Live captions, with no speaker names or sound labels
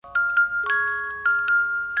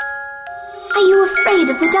afraid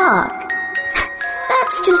of the dark?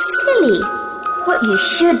 That's just silly. What you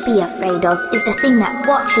should be afraid of is the thing that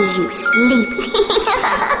watches you sleep.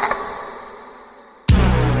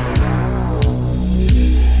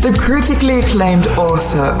 The critically acclaimed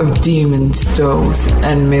author of Demons, Dolls,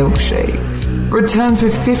 and Milkshakes returns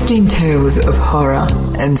with 15 tales of horror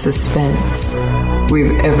and suspense,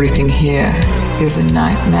 with everything here is a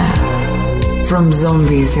nightmare. From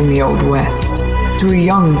zombies in the Old West to a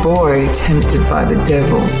young boy tempted by the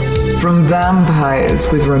devil, from vampires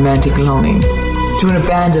with romantic longing to an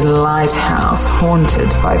abandoned lighthouse haunted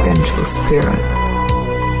by vengeful spirit,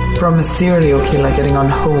 from a serial killer getting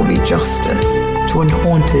unholy justice to an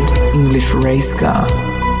haunted English race car.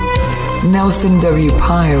 Nelson W.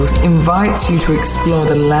 Piles invites you to explore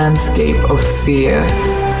the landscape of fear,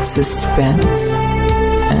 suspense,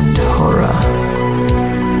 and horror.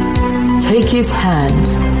 Take his hand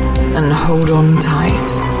and hold on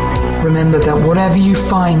tight. Remember that whatever you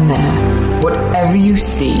find there, whatever you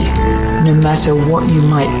see, no matter what you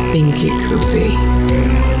might think it could be,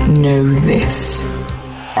 know this: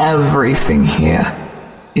 everything here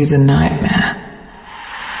is a nightmare.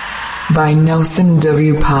 By Nelson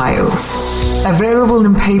W. Piles. Available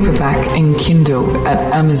in paperback and Kindle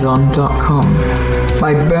at Amazon.com.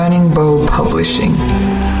 By Burning Bowl Publishing.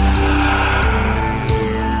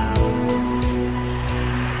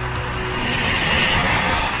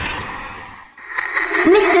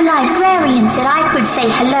 Mr. Librarian said I could say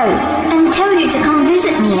hello and tell you to come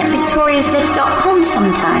visit me at victoriaslift.com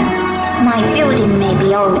sometime. My building may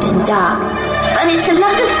be old and dark, but it's a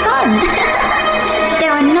lot of fun.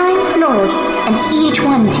 There are 9 floors, and each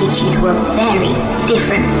one takes you to a very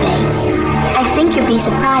different place. I think you'll be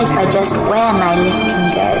surprised by just where my lift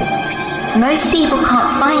can go. Most people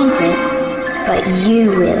can't find it, but you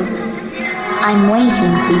will. I'm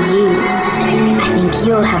waiting for you. I think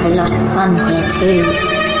you'll have a lot of fun here too.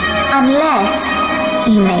 Unless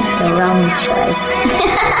you make the wrong choice.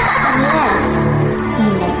 Unless you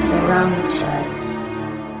make the wrong choice.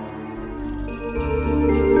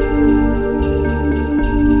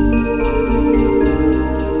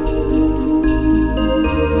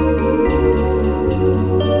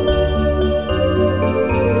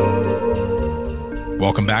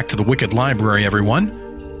 Welcome back to the Wicked Library, everyone.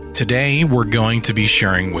 Today, we're going to be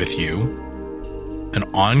sharing with you an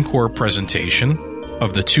encore presentation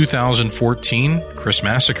of the 2014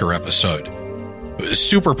 Christmassacre episode. It was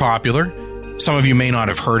super popular. Some of you may not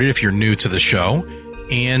have heard it if you're new to the show,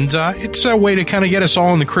 and it's a way to kind of get us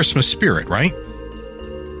all in the Christmas spirit, right?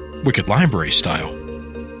 Wicked Library style.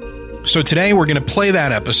 So today, we're going to play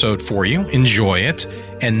that episode for you, enjoy it,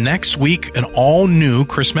 and next week, an all-new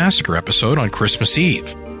Christmassacre episode on Christmas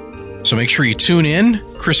Eve. So make sure you tune in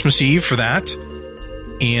Christmas Eve for that.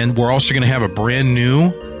 And we're also going to have a brand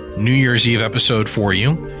new New Year's Eve episode for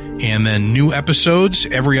you. And then new episodes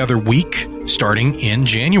every other week starting in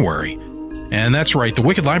January. And that's right, the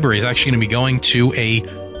Wicked Library is actually going to be going to a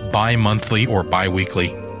bi-monthly or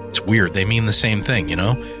bi-weekly. It's weird. They mean the same thing, you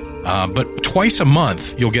know? But twice a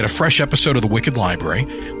month, you'll get a fresh episode of the Wicked Library.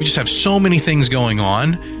 We just have so many things going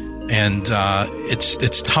on, and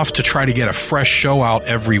it's tough to try to get a fresh show out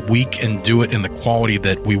every week and do it in the quality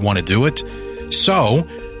that we want to do it. So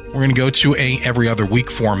we're going to go to a every other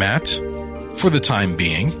week format for the time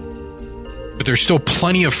being. But there's still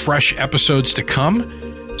plenty of fresh episodes to come.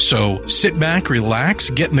 So sit back,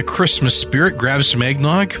 relax, get in the Christmas spirit, grab some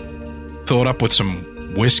eggnog, fill it up with some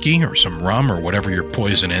whiskey or some rum or whatever your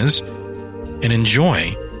poison is, and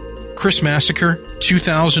enjoy Christmassacre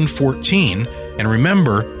 2014. And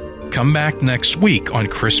remember, come back next week on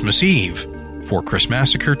Christmas Eve for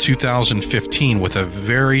Christmassacre 2015 with a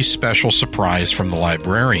very special surprise from the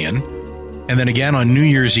librarian. And then again on New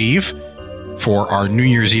Year's Eve for our New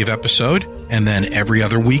Year's Eve episode, and then every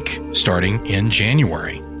other week starting in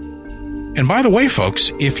January. And by the way,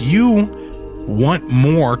 folks, if you want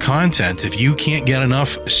more content, if you can't get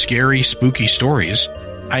enough scary, spooky stories,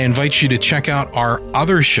 I invite you to check out our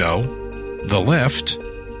other show, The Lift,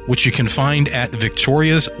 which you can find at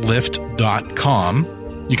victoriaslift.com.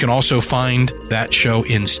 You can also find that show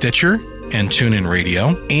in Stitcher and TuneIn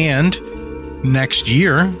Radio, and next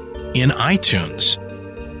year in iTunes.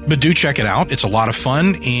 But do check it out. It's a lot of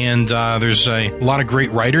fun, and there's a lot of great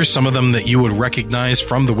writers, some of them that you would recognize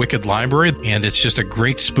from the Wicked Library, and it's just a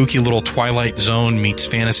great spooky little Twilight Zone meets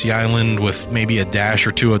Fantasy Island with maybe a dash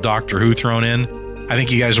or two of Doctor Who thrown in. I think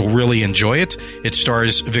you guys will really enjoy it. It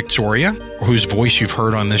stars Victoria, whose voice you've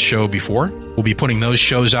heard on this show before. We'll be putting those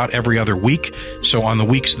shows out every other week, so on the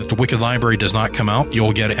weeks that the Wicked Library does not come out,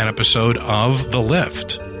 you'll get an episode of The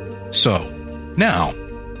Lift. So, now,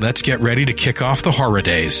 let's get ready to kick off the horror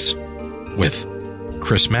days with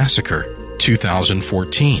Christmassacre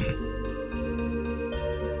 2014.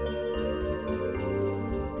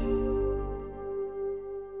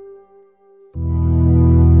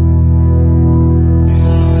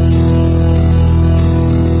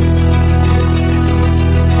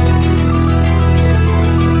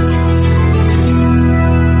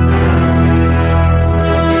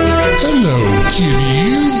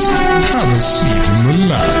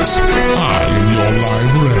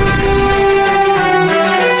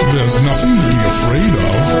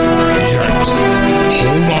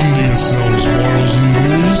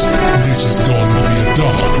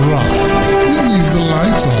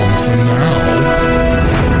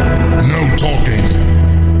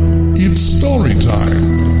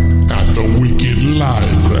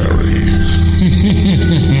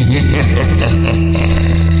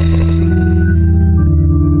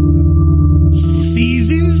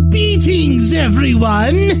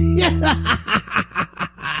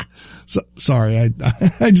 Sorry,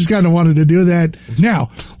 I just kind of wanted to do that. Now,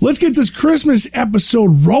 let's get this Christmas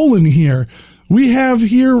episode rolling here. We have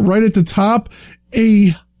here right at the top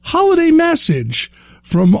a holiday message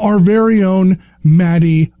from our very own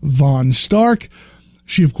Maddie Von Stark.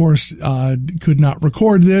 She, of course, could not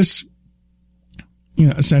record this. You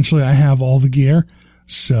know, essentially, I have all the gear,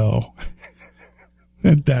 so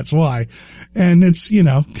that's why. And it's, you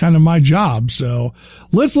know, kind of my job. So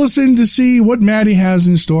let's listen to see what Maddie has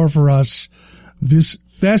in store for us this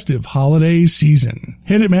festive holiday season.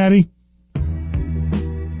 Hit it, Maddie.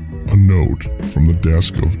 A note from the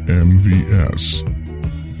desk of MVS,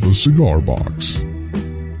 the cigar box.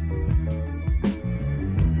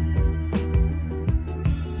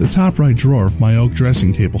 The top right drawer of my oak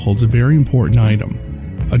dressing table holds a very important item,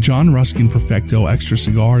 a John Ruskin Perfecto Extra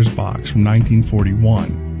Cigars box from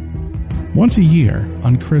 1941. Once a year,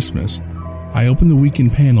 on Christmas, I open the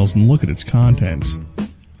weekend panels and look at its contents.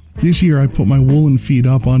 This year I put my woolen feet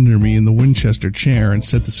up under me in the Winchester chair and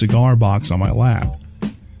set the cigar box on my lap.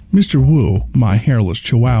 Mr. Wu, my hairless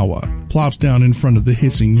chihuahua, plops down in front of the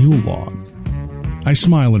hissing Yule log. I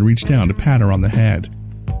smile and reach down to pat her on the head.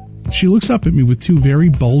 She looks up at me with two very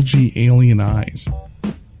bulgy alien eyes.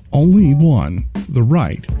 Only one, the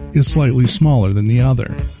right, is slightly smaller than the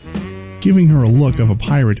other, giving her a look of a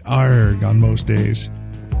pirate arg on most days.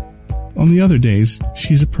 On the other days,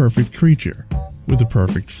 she's a perfect creature, with a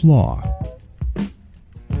perfect flaw.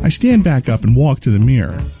 I stand back up and walk to the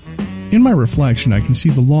mirror. In my reflection, I can see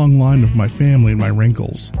the long line of my family and my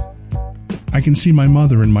wrinkles. I can see my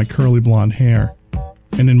mother and my curly blonde hair.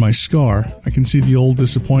 And in my scar, I can see the old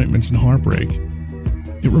disappointments and heartbreak.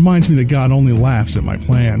 It reminds me that God only laughs at my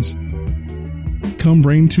plans. Come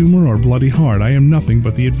brain tumor or bloody heart, I am nothing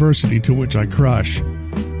but the adversity to which I crush.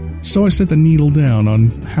 So I set the needle down on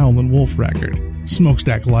Howlin' Wolf record,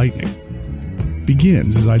 Smokestack Lightning.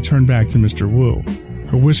 Begins as I turn back to Mr. Wu.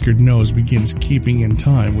 Her whiskered nose begins keeping in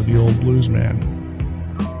time with the old blues man.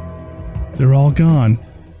 They're all gone,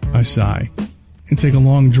 I sigh, and take a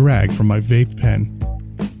long drag from my vape pen.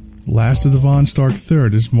 The last of the Von Stark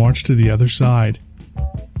third is marched to the other side.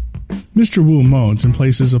 Mr. Wu moans and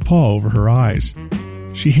places a paw over her eyes.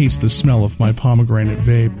 She hates the smell of my pomegranate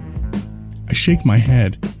vape. I shake my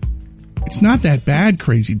head. It's not that bad,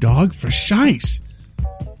 crazy dog, for shice.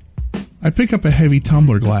 I pick up a heavy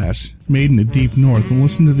tumbler glass, made in the deep north, and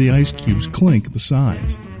listen to the ice cubes clink at the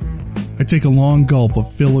sides. I take a long gulp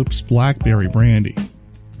of Phillips Blackberry brandy.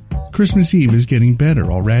 Christmas Eve is getting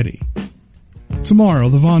better already. Tomorrow,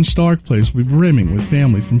 the Von Stark place will be brimming with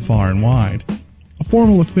family from far and wide. A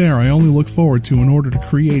formal affair I only look forward to in order to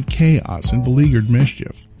create chaos and beleaguered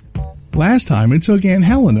mischief. Last time, it took Aunt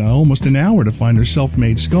Helena almost an hour to find her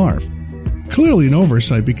self-made scarf. Clearly an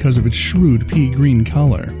oversight because of its shrewd pea-green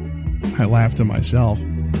color. I laughed to myself.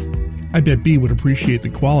 I bet Bea would appreciate the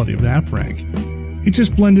quality of that prank. It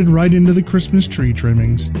just blended right into the Christmas tree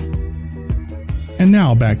trimmings. And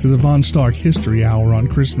now back to the Von Stark History Hour on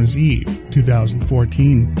Christmas Eve,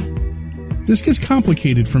 2014. This gets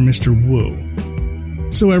complicated for Mr. Wu.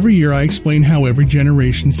 So every year I explain how every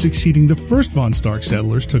generation succeeding the first Von Stark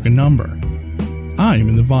settlers took a number. I'm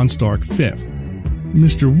in the Von Stark 5th.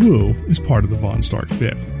 Mr. Wu is part of the Von Stark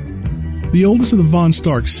 5th. The oldest of the Von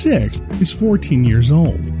Stark 6th is 14 years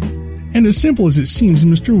old. And as simple as it seems,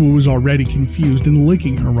 Mr. Wu is already confused and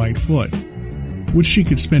licking her right foot, which she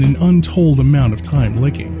could spend an untold amount of time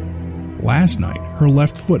licking. Last night, her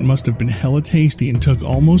left foot must have been hella tasty and took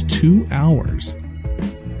almost 2 hours.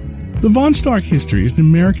 The Von Stark history is an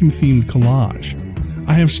American-themed collage.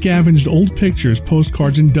 I have scavenged old pictures,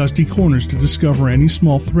 postcards, and dusty corners to discover any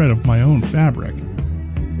small thread of my own fabric.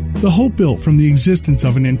 The hope built from the existence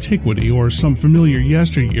of an antiquity or some familiar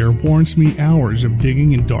yesteryear warrants me hours of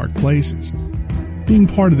digging in dark places. Being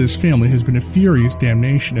part of this family has been a furious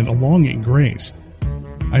damnation and a longing grace.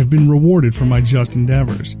 I have been rewarded for my just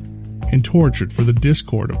endeavors, and tortured for the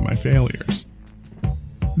discord of my failures.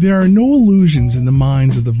 There are no illusions in the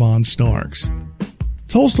minds of the von Starks.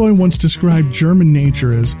 Tolstoy once described German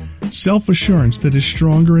nature as self-assurance that is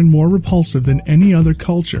stronger and more repulsive than any other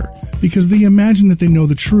culture because they imagine that they know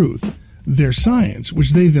the truth, their science,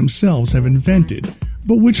 which they themselves have invented,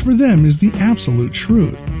 but which for them is the absolute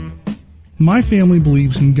truth. My family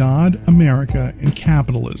believes in God, America, and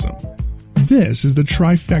capitalism. This is the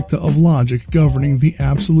trifecta of logic governing the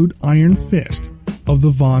absolute iron fist of the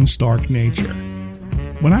von Stark nature.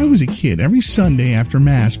 When I was a kid, every Sunday after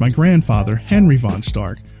Mass, my grandfather, Henry von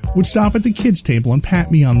Stark, would stop at the kids' table and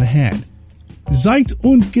pat me on the head. Zeit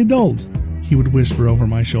und Geduld, he would whisper over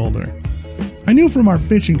my shoulder. I knew from our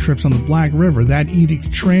fishing trips on the Black River that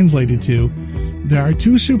edict translated to, there are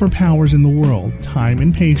two superpowers in the world, time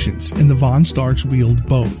and patience, and the von Starks wield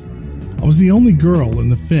both. I was the only girl in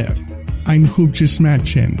the fifth. Ein hübsches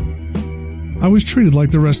Mädchen. I was treated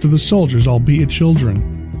like the rest of the soldiers, albeit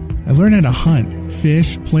children. I learned how to hunt,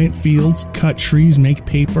 fish, plant fields, cut trees, make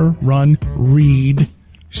paper, run, read,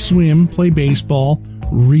 swim, play baseball,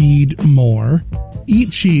 read more,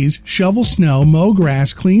 eat cheese, shovel snow, mow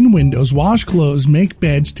grass, clean windows, wash clothes, make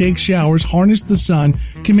beds, take showers, harness the sun,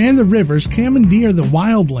 command the rivers, commandeer the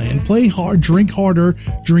wildland, play hard, drink harder,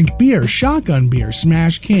 drink beer, shotgun beer,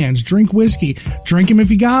 smash cans, drink whiskey, drink 'em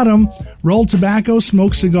if you got 'em, roll tobacco,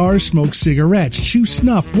 smoke cigars, smoke cigarettes, chew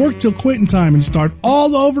snuff, work till quitting time and start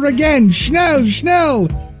all over again. Schnell, schnell!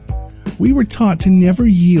 We were taught to never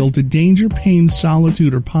yield to danger, pain,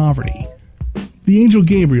 solitude, or poverty. The angel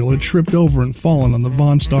Gabriel had tripped over and fallen on the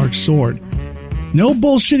von Stark sword. No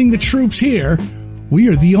bullshitting the troops here. We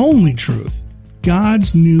are the only truth.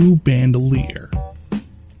 God's new bandolier.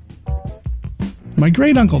 My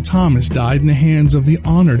great-uncle Thomas died in the hands of the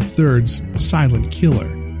Honored Third's silent killer,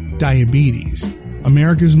 diabetes,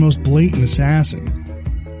 America's most blatant assassin.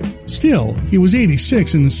 Still, he was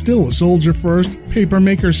 86 and is still a soldier first,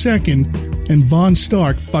 papermaker second, and von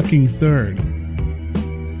Stark fucking third.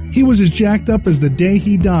 He was as jacked up as the day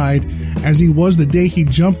he died as he was the day he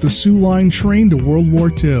jumped the Sioux Line train to World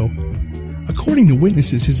War II. According to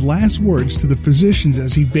witnesses, his last words to the physicians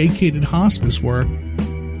as he vacated hospice were,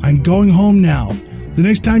 "I'm going home now. The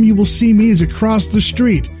next time you will see me is across the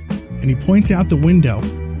street." And he points out the window,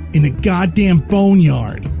 "in a goddamn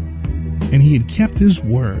boneyard." And he had kept his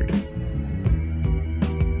word.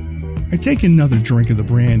 I take another drink of the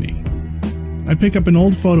brandy. I pick up an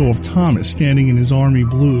old photo of Thomas standing in his army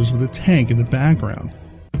blues with a tank in the background.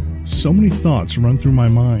 So many thoughts run through my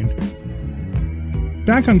mind.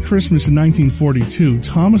 Back on Christmas in 1942,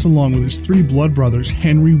 Thomas, along with his three blood brothers,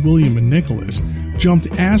 Henry, William, and Nicholas, jumped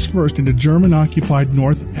ass first into German-occupied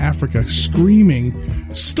North Africa, screaming,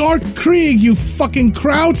 "Stark Krieg, you fucking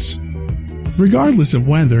krauts!" Regardless of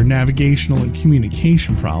weather, navigational, and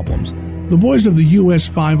communication problems, the boys of the U.S.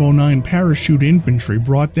 509 Parachute Infantry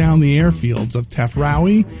brought down the airfields of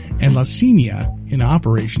Tafraoui and La Seinia in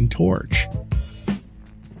Operation Torch.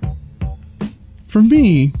 For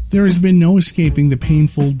me, there has been no escaping the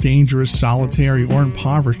painful, dangerous, solitary, or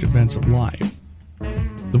impoverished events of life.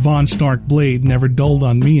 The von Stark blade never dulled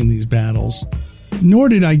on me in these battles, nor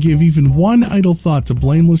did I give even one idle thought to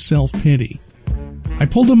blameless self-pity. I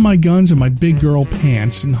pulled up my guns and my big girl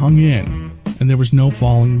pants and hung in, and there was no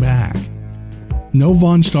falling back. No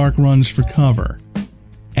von Stark runs for cover.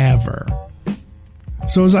 Ever.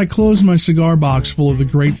 So as I close my cigar box full of the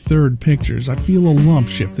Great Third pictures, I feel a lump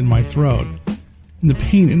shift in my throat, and the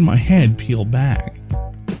pain in my head peel back.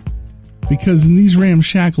 Because in these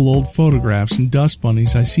ramshackle old photographs and dust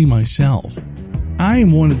bunnies, I see myself. I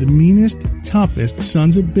am one of the meanest, toughest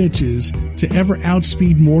sons of bitches to ever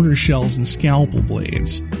outspeed mortar shells and scalpel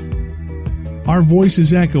blades. Our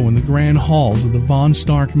voices echo in the grand halls of the von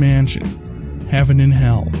Stark mansion, heaven and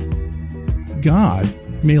hell. God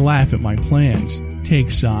may laugh at my plans,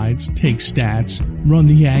 take sides, take stats, run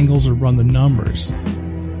the angles or run the numbers,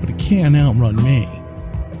 but it can't outrun me.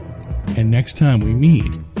 And next time we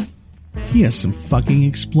meet, he has some fucking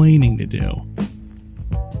explaining to do.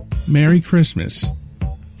 Merry Christmas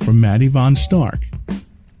from Maddie Von Stark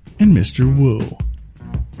and Mr. Wu.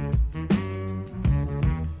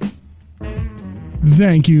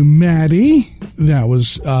 Thank you, Maddie. That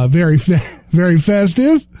was very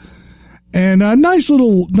festive. And a nice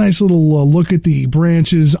little look at the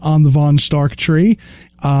branches on the Von Stark tree.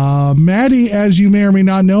 Maddie, as you may or may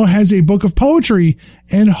not know, has a book of poetry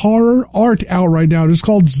and horror art out right now. It is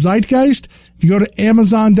called Zeitgeist. If you go to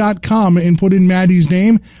Amazon.com and put in Maddie's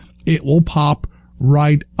name, it will pop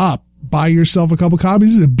right up. Buy yourself a couple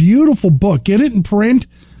copies. It's a beautiful book. Get it in print.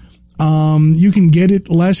 You can get it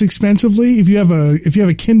less expensively if you have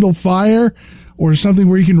a Kindle Fire or something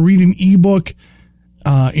where you can read an ebook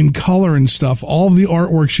in color and stuff. All of the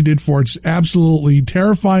artwork she did for it's absolutely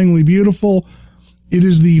terrifyingly beautiful. It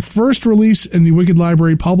is the first release in the Wicked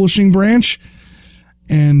Library publishing branch.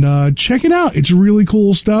 And check it out. It's really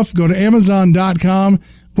cool stuff. Go to Amazon.com,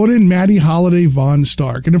 put in Maddie Holiday Von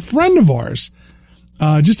Stark. And a friend of ours,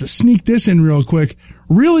 just to sneak this in real quick,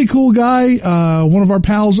 really cool guy, one of our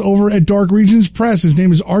pals over at Dark Regions Press. His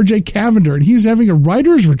name is RJ Cavender, and he's having a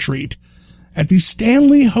writer's retreat at the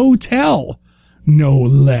Stanley Hotel, no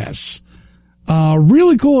less.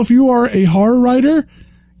 Really cool. If you are a horror writer,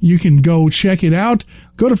 you can go check it out.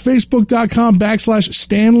 Go to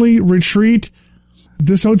Facebook.com/Stanley Retreat.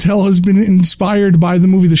 This hotel has been inspired by the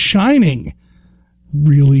movie The Shining.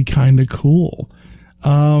 Really kind of cool.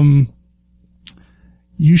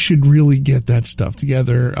 You should really get that stuff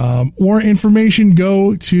together. More information,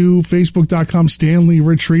 go to Facebook.com/Stanley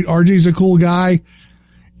Retreat. RJ's a cool guy.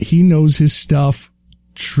 He knows his stuff.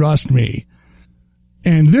 Trust me.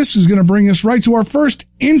 And this is going to bring us right to our first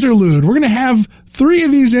interlude. We're going to have 3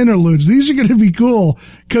 of these interludes. These are going to be cool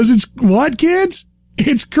because it's what, kids?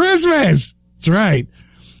 It's Christmas. That's right.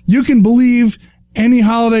 You can believe any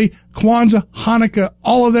holiday, Kwanzaa, Hanukkah,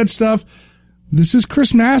 all of that stuff. This is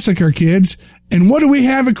Christmassacre, kids. And what do we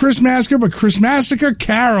have at Christmassacre but Christmassacre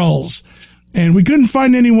carols? And we couldn't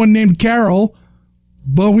find anyone named Carol,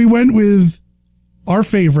 but we went with our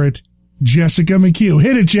favorite, Jessica McHugh.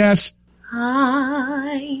 Hit it, Jess.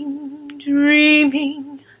 I'm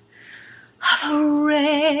dreaming of a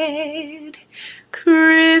red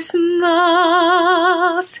Christmas,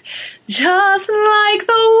 just like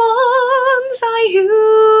the ones I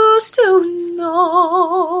used to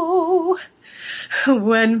know,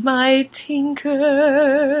 when my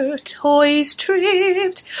tinker toys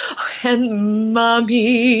tripped and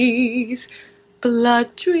Mommy's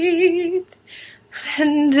blood dripped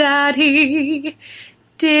and Daddy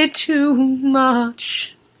did too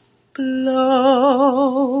much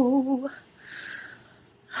blow.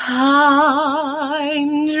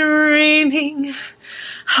 I'm dreaming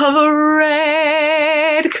of a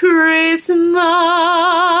red Christmas.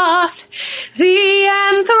 The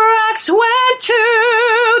anthrax went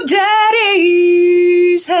to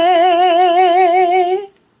Daddy's head.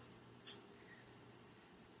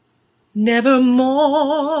 Never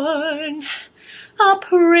mourn a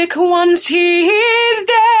prick once he is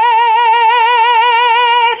dead,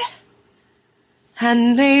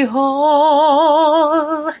 and may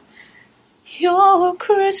all your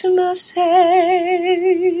Christmases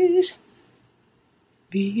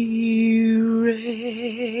be red.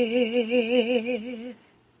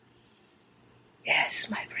 Yes,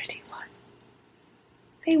 my pretty one,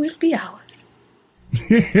 they will be ours.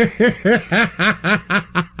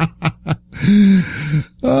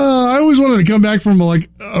 I always wanted to come back from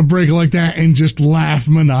a break like that and just laugh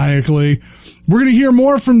maniacally. We're going to hear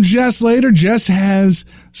more from Jess later. Jess has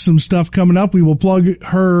some stuff coming up. We will plug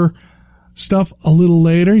her stuff a little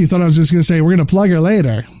later. You thought I was just going to say we're going to plug her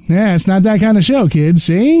later. Yeah, it's not that kind of show, kids.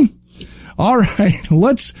 See? All right,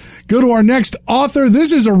 let's go to our next author.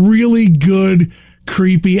 This is a really good,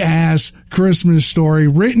 creepy-ass Christmas story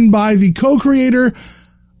written by the co-creator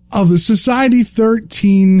of the Society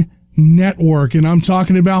 13 network, and I'm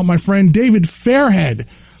talking about my friend David Fairhead.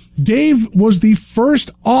 Dave was the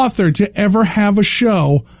first author to ever have a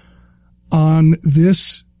show on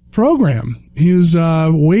this program. He was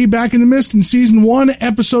way back in the mist in season 1,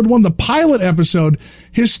 episode 1, the pilot episode,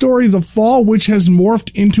 his story, The Fall, which has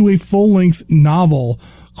morphed into a full-length novel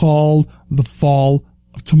called The Fall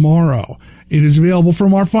of Tomorrow. It is available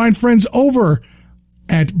from our fine friends over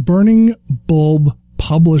at Burning Bulb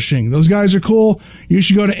Publishing. Those guys are cool. You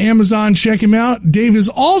should go to Amazon, check him out. Dave is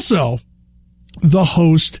also the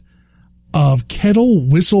host of Kettle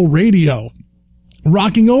Whistle Radio,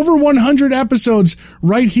 rocking over 100 episodes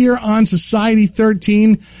right here on Society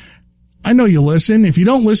 13. I know you listen. If you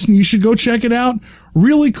don't listen, you should go check it out.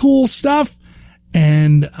 Really cool stuff.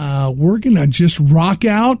 And we're going to just rock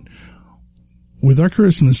out with our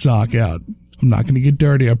Christmas sock out. I'm not going to get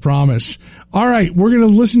dirty, I promise. All right, we're going to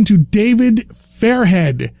listen to David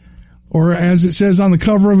Fairhead, or as it says on the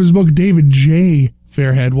cover of his book, David J.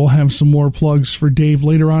 Fairhead. We'll have some more plugs for Dave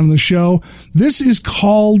later on in the show. This is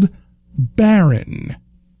called Baron.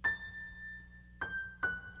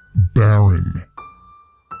 Baron.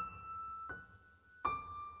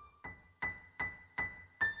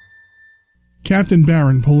 Captain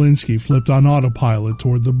Baron Polinsky flipped on autopilot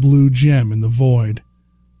toward the blue gem in the void.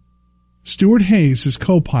 Stuart Hayes, his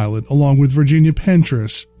co-pilot, along with Virginia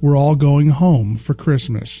Pentris, were all going home for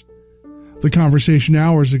Christmas. The conversation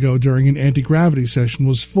hours ago during an anti-gravity session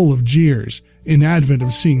was full of jeers in advent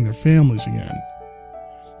of seeing their families again.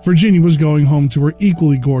 Virginia was going home to her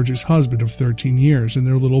equally gorgeous husband of 13 years and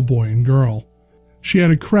their little boy and girl. She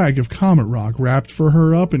had a crag of comet rock wrapped for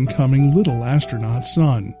her up-and-coming little astronaut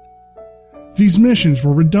son. These missions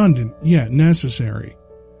were redundant, yet necessary.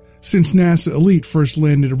 Since NASA Elite first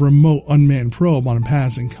landed a remote unmanned probe on a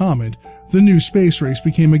passing comet, the new space race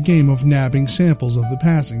became a game of nabbing samples of the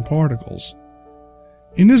passing particles.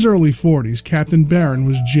 In his early 40s, Captain Baron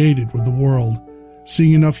was jaded with the world,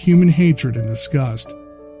 seeing enough human hatred and disgust.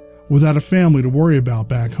 Without a family to worry about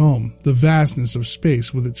back home, the vastness of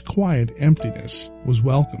space with its quiet emptiness was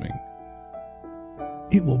welcoming.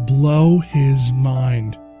 It will blow his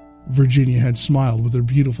mind. Virginia had smiled with her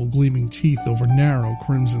beautiful gleaming teeth over narrow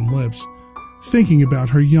crimson lips, thinking about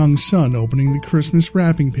her young son opening the Christmas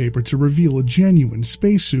wrapping paper to reveal a genuine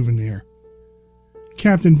space souvenir.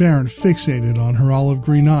 Captain Baron fixated on her olive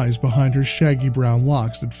green eyes behind her shaggy brown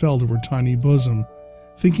locks that fell to her tiny bosom,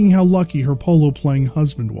 thinking how lucky her polo-playing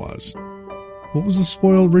husband was. What was the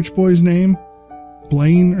spoiled rich boy's name?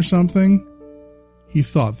 Blaine or something? He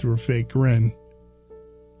thought through a fake grin.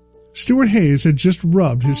 Stuart Hayes had just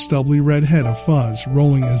rubbed his stubbly red head a fuzz,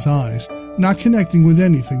 rolling his eyes, not connecting with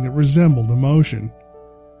anything that resembled emotion.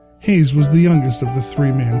 Hayes was the youngest of the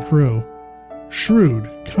three-man crew. Shrewd,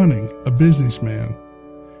 cunning, a businessman.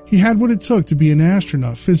 He had what it took to be an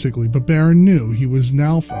astronaut physically, but Baron knew he was an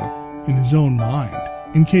alpha in his own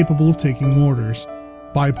mind, incapable of taking orders,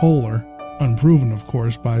 bipolar, unproven of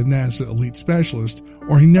course by a NASA elite specialist,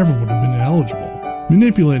 or he never would have been eligible,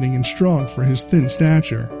 manipulating and strong for his thin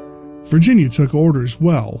stature. Virginia took orders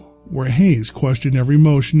well, where Hayes questioned every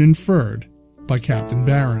motion inferred by Captain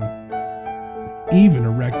Baron, even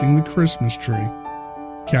erecting the Christmas tree,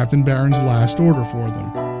 Captain Baron's last order for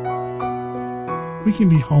them. We can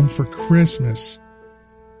be home for Christmas.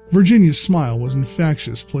 Virginia's smile was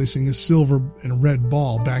infectious, placing a silver and red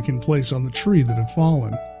ball back in place on the tree that had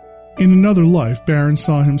fallen. In another life, Baron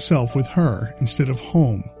saw himself with her instead of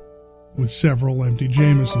home, with several empty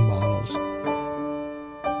Jameson bottles.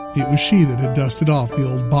 It was she that had dusted off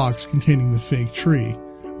the old box containing the fake tree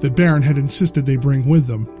that Baron had insisted they bring with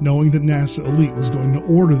them, knowing that NASA Elite was going to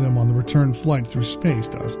order them on the return flight through space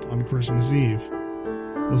dust on Christmas Eve.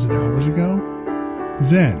 Was it hours ago?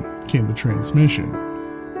 Then came the transmission.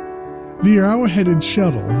 The arrow-headed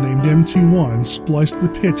shuttle named MT-1 spliced the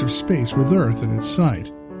pitch of space with Earth in its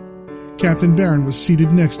sight. Captain Baron was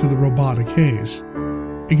seated next to the robotic Hayes.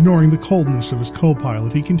 Ignoring the coldness of his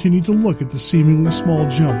co-pilot, he continued to look at the seemingly small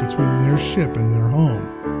jump between their ship and their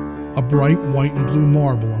home, a bright white and blue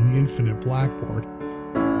marble on the infinite blackboard.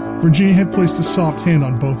 Virginia had placed a soft hand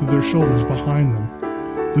on both of their shoulders behind them.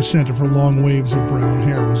 The scent of her long waves of brown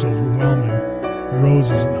hair was overwhelming,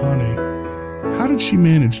 roses and honey. How did she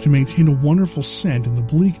manage to maintain a wonderful scent in the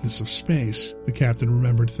bleakness of space, the captain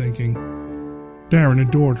remembered thinking. Baron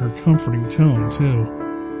adored her comforting tone, too.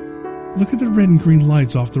 Look at the red and green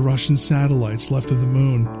lights off the Russian satellites left of the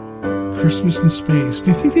moon. Christmas in space.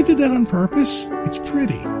 Do you think they did that on purpose? It's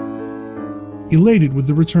pretty. Elated with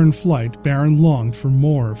the return flight, Baron longed for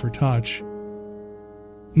more of her touch.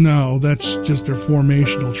 No, that's just their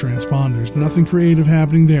formational transponders. Nothing creative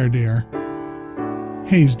happening there, dear.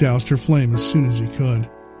 Hayes doused her flame as soon as he could.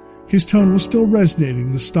 His tone was still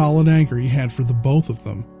resonating the stolid anger he had for the both of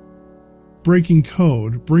them. Breaking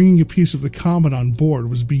code, bringing a piece of the comet on board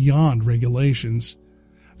was beyond regulations.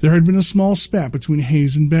 There had been a small spat between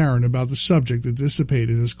Hayes and Baron about the subject that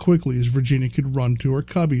dissipated as quickly as Virginia could run to her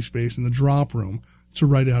cubby space in the drop room to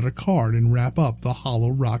write out a card and wrap up the hollow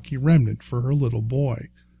rocky remnant for her little boy.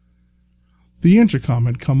 The intercom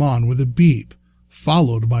had come on with a beep,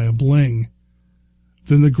 followed by a bling.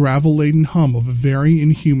 Then the gravel-laden hum of a very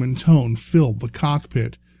inhuman tone filled the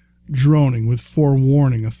cockpit, droning with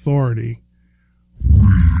forewarning authority.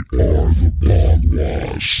 We are the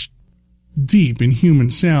Bagwas. Deep,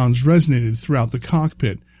 inhuman sounds resonated throughout the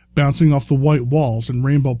cockpit, bouncing off the white walls and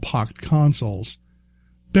rainbow-pocked consoles.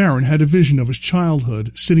 Baron had a vision of his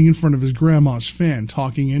childhood, sitting in front of his grandma's fan,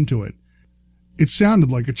 talking into it. It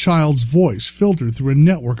sounded like a child's voice filtered through a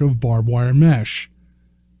network of barbed wire mesh.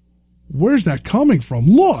 Where's that coming from?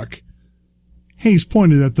 Look! Hayes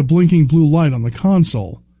pointed at the blinking blue light on the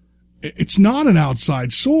console. It's not an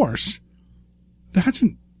outside source. That's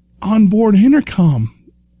an onboard intercom.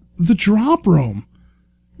 The drop room.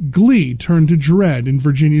 Glee turned to dread in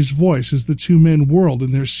Virginia's voice as the two men whirled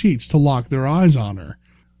in their seats to lock their eyes on her.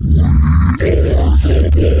 We are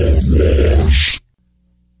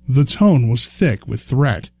The tone was thick with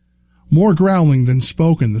threat, more growling than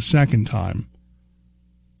spoken the second time.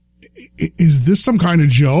 Is this some kind of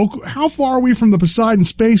joke? How far are we from the Poseidon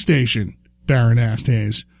space station? Baron asked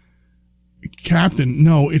Hayes. Captain,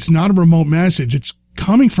 no, it's not a remote message. It's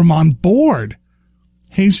coming from on board.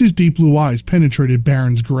 Hayes' deep blue eyes penetrated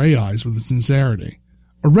Baron's gray eyes with sincerity.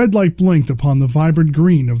 A red light blinked upon the vibrant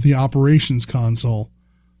green of the operations console.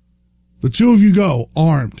 The two of you go,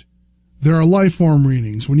 armed. There are life form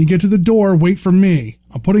readings. When you get to the door, wait for me.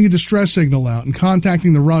 I'm putting a distress signal out and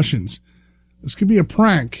contacting the Russians. This could be a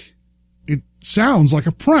prank. It sounds like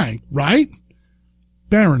a prank, right?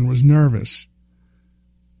 Baron was nervous.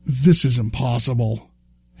 This is impossible,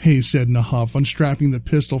 Hayes said in a huff, unstrapping the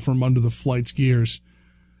pistol from under the flight's gears.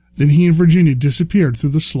 Then he and Virginia disappeared through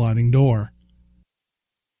the sliding door.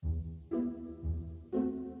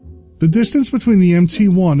 The distance between the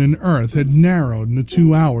MT-1 and Earth had narrowed in the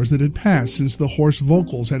 2 hours that had passed since the hoarse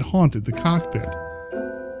vocals had haunted the cockpit.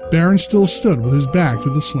 Baron still stood with his back to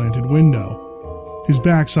the slanted window, his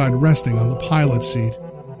backside resting on the pilot's seat.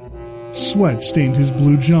 Sweat stained his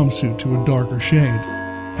blue jumpsuit to a darker shade,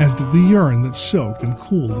 as did the urine that soaked and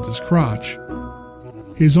cooled at his crotch.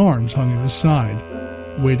 His arms hung at his side,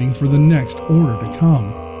 waiting for the next order to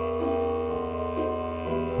come.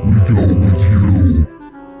 We go with you.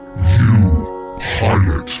 You,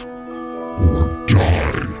 pilot, or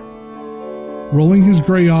die. Rolling his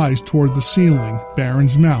gray eyes toward the ceiling,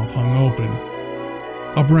 Baron's mouth hung open.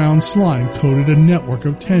 A brown slime coated a network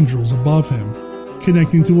of tendrils above him,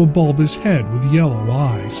 connecting to a bulbous head with yellow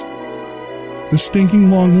eyes. The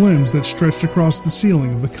stinking long limbs that stretched across the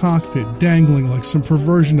ceiling of the cockpit, dangling like some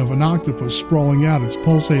perversion of an octopus sprawling out its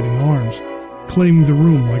pulsating arms, claiming the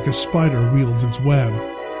room like a spider wields its web.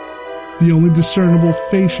 The only discernible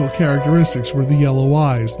facial characteristics were the yellow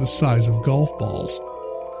eyes the size of golf balls.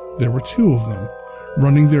 There were two of them,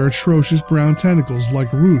 running their atrocious brown tentacles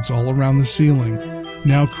like roots all around the ceiling,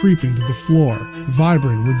 now creeping to the floor,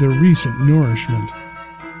 vibrant with their recent nourishment.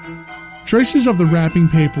 Traces of the wrapping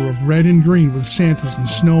paper of red and green with Santas and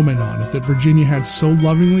snowmen on it that Virginia had so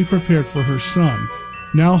lovingly prepared for her son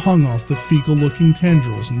now hung off the fecal-looking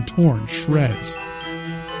tendrils in torn shreds.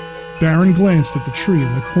 Baron glanced at the tree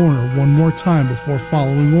in the corner one more time before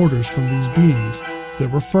following orders from these beings that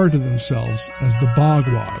referred to themselves as the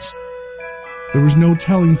Bagwas. There was no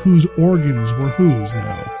telling whose organs were whose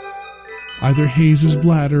now. Either Hayes'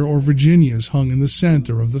 bladder or Virginia's hung in the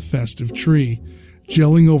center of the festive tree,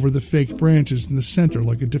 gelling over the fake branches in the center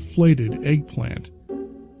like a deflated eggplant.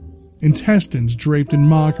 Intestines draped in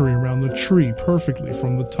mockery around the tree perfectly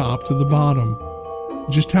from the top to the bottom,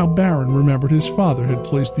 just how Baron remembered his father had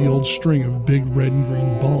placed the old string of big red and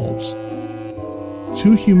green bulbs.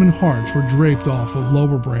 2 human hearts were draped off of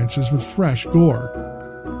lower branches with fresh gore.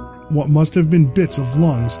 What must have been bits of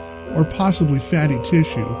lungs or possibly fatty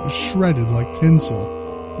tissue was shredded like tinsel,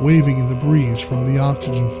 waving in the breeze from the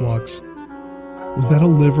oxygen flux. Was that a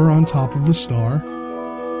liver on top of the star?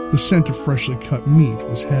 The scent of freshly cut meat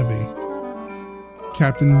was heavy.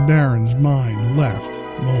 Captain Baron's mind left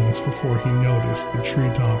moments before he noticed the tree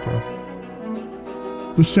topper.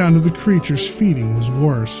 The sound of the creatures feeding was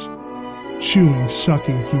worse, chewing,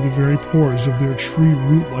 sucking through the very pores of their tree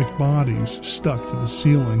root-like bodies stuck to the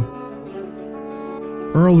ceiling.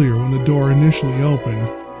 Earlier, when the door initially opened,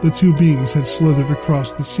 the 2 beings had slithered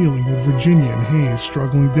across the ceiling with Virginia and Hayes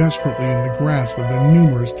struggling desperately in the grasp of their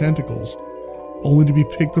numerous tentacles, only to be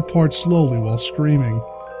picked apart slowly while screaming.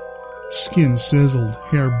 Skin sizzled,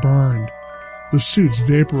 hair burned. The suits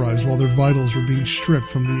vaporized while their vitals were being stripped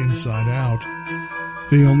from the inside out.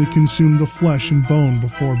 They only consumed the flesh and bone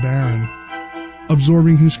before Baron,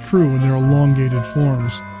 absorbing his crew in their elongated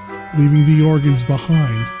forms, leaving the organs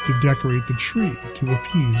behind to decorate the tree to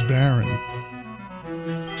appease Baron.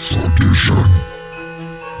 Tradition.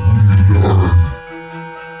 We learn.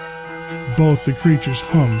 Both the creatures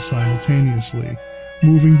hummed simultaneously,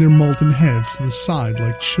 moving their molten heads to the side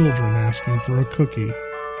like children asking for a cookie.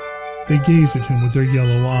 They gazed at him with their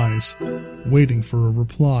yellow eyes, waiting for a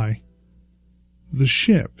reply. The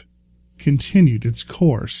ship continued its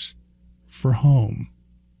course for home.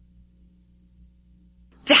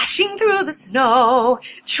 Dashing through the snow,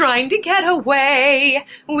 trying to get away,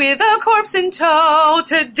 with a corpse in tow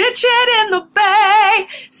to ditch it in the bay.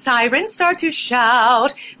 Sirens start to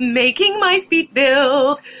shout, making my speed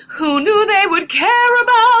build. Who knew they would care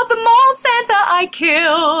about the mall Santa I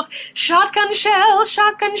killed? Shotgun shells,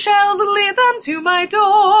 lead them to my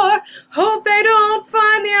door. Hope they don't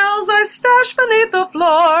find the elves I stashed beneath the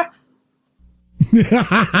floor.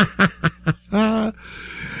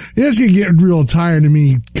 It's gonna get real tired of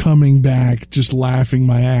me coming back, just laughing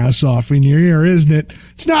my ass off in your ear, isn't it?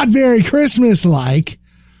 It's not very Christmas-like.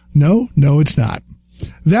 No, it's not.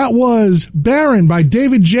 That was Baron by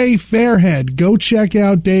David J. Fairhead. Go check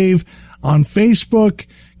out Dave on Facebook.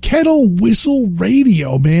 Kettle Whistle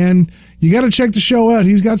Radio, man. You got to check the show out.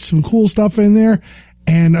 He's got some cool stuff in there.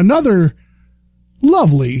 And another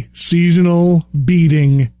lovely seasonal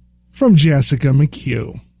beating from Jessica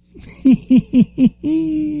McHugh.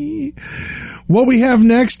 What we have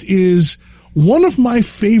next is one of my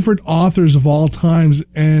favorite authors of all times.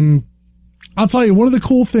 And I'll tell you, one of the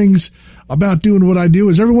cool things about doing what I do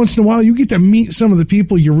is every once in a while you get to meet some of the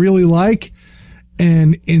people you really like.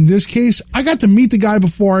 And in this case, I got to meet the guy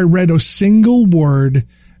before I read a single word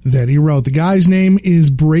that he wrote. The guy's name is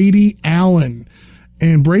Brady Allen.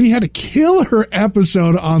 And Brady had a killer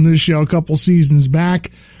episode on this show a couple seasons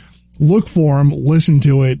back. Look for him, listen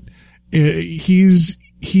to it. He's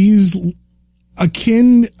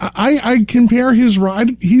akin, I compare his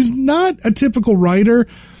writing. He's not a typical writer.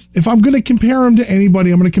 If I'm going to compare him to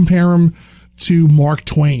anybody, I'm going to compare him to Mark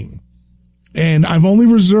Twain. And I've only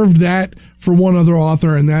reserved that for one other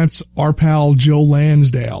author, and that's our pal Joe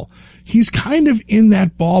Lansdale. He's kind of in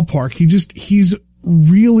that ballpark. He's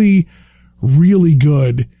really, really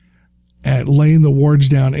good at laying the words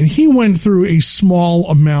down. And he went through a small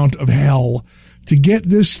amount of hell to get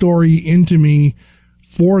this story into me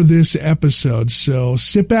for this episode. So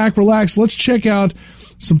sit back, relax. Let's check out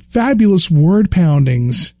some fabulous word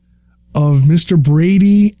poundings of Mr.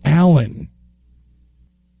 Brady Allen.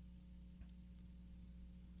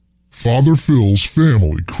 Father Phil's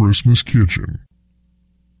Family Christmas Kitchen.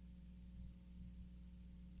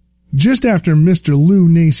 Just after Mr. Lou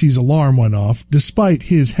Nacy's alarm went off, despite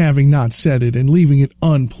his having not set it and leaving it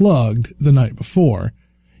unplugged the night before,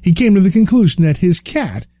 he came to the conclusion that his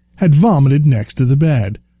cat had vomited next to the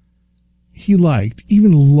bed. He liked,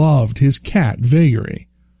 even loved his cat Vagary,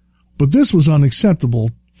 but this was unacceptable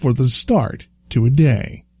for the start to a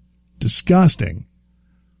day. Disgusting.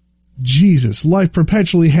 Jesus, life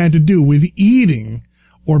perpetually had to do with eating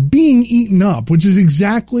or being eaten up, which is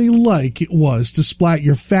exactly like it was to splat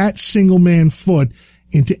your fat single-man foot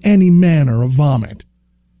into any manner of vomit.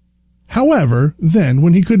 However, then,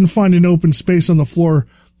 when he couldn't find an open space on the floor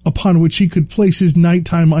upon which he could place his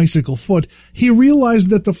nighttime icicle foot, he realized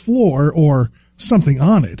that the floor, or something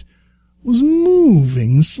on it, was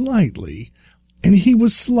moving slightly, and he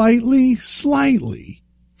was slightly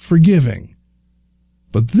forgiving.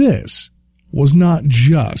 But this was not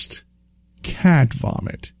just cat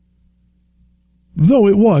vomit. Though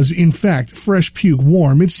it was, in fact, fresh puke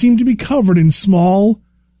warm, it seemed to be covered in small,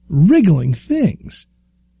 wriggling things.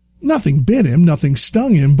 Nothing bit him, nothing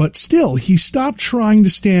stung him, but still he stopped trying to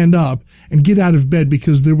stand up and get out of bed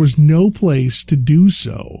because there was no place to do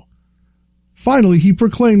so. Finally, he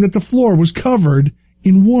proclaimed that the floor was covered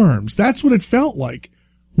in worms. That's what it felt like.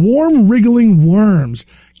 Warm, wriggling worms.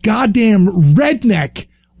 Goddamn redneck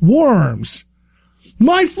worms.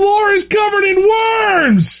 My floor is covered in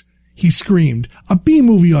worms! He screamed. A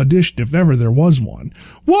B-movie audition if ever there was one.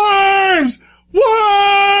 Worms!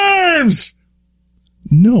 Worms!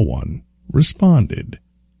 No one responded.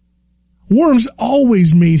 Worms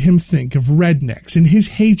always made him think of rednecks and his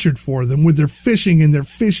hatred for them with their fishing and their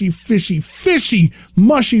fishy,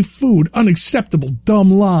 mushy food, unacceptable, dumb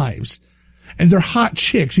lives. And their hot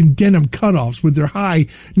chicks in denim cutoffs with their high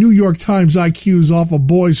New York Times IQs off of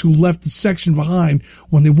boys who left the section behind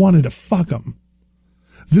when they wanted to fuck them.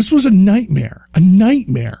 This was a nightmare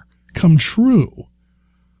come true.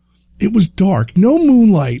 It was dark, no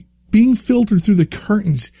moonlight being filtered through the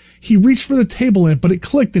curtains. He reached for the table lamp, but it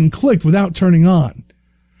clicked and clicked without turning on.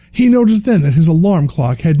 He noticed then that his alarm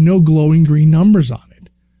clock had no glowing green numbers on it.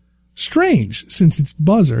 Strange, since its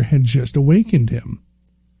buzzer had just awakened him.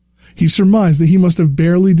 He surmised that he must have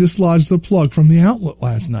barely dislodged the plug from the outlet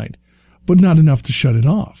last night, but not enough to shut it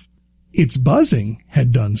off. Its buzzing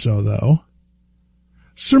had done so, though.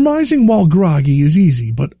 Surmising while groggy is easy,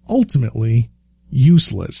 but ultimately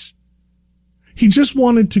useless. He just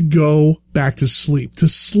wanted to go back to sleep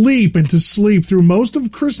through most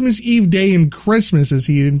of Christmas Eve day and Christmas as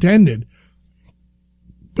he had intended.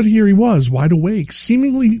 But here he was, wide awake,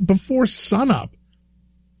 seemingly before sunup,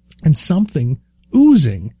 and something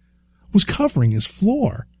oozing was covering his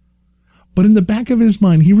floor. But in the back of his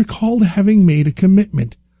mind, he recalled having made a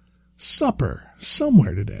commitment. Supper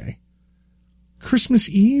somewhere today. Christmas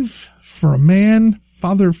Eve for a man,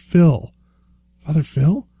 Father Phil. Father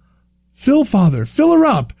Phil? Phil, Father, fill her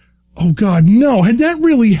up. Oh God, no. Had that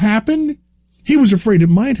really happened? He was afraid it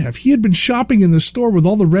might have. He had been shopping in the store with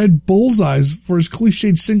all the red bullseyes for his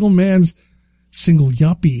cliched single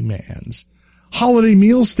yuppie man's holiday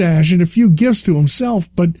meal stash and a few gifts to himself,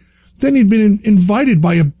 but then he'd been invited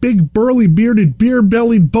by a big, burly, bearded,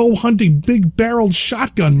 beer-bellied, bow-hunting, big-barreled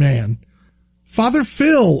shotgun man. Father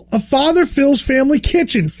Phil, of Father Phil's Family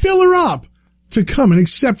Kitchen, fill her up, to come and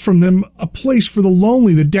accept from them a place for the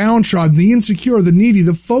lonely, the downtrodden, the insecure, the needy,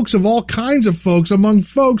 the folks of all kinds of folks among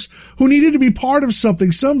folks who needed to be part of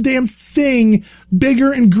something, some damn thing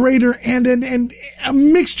bigger and greater and a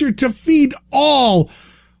mixture to feed all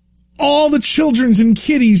the childrens and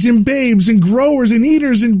kiddies and babes and growers and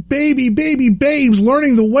eaters and baby babes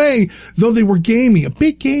learning the way, though they were gamey, a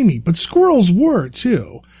bit gamey, but squirrels were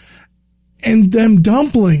too. And them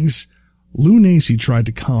dumplings. Lou Nacy tried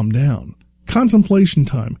to calm down. Contemplation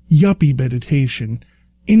time, yuppie meditation,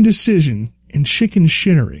 indecision, and chicken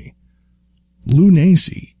shittery. Lou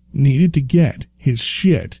Nacy needed to get his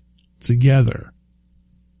shit together.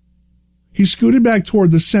 He scooted back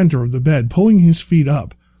toward the center of the bed, pulling his feet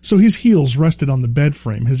up so his heels rested on the bed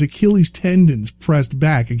frame, his Achilles tendons pressed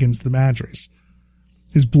back against the mattress.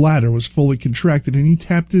 His bladder was fully contracted, and he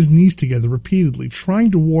tapped his knees together repeatedly,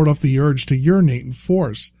 trying to ward off the urge to urinate in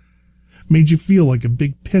force. Made you feel like a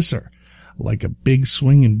big pisser, like a big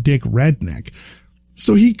swinging dick redneck.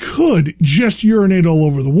 So he could just urinate all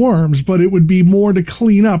over the worms, but it would be more to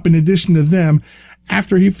clean up in addition to them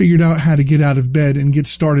after he figured out how to get out of bed and get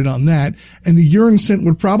started on that, and the urine scent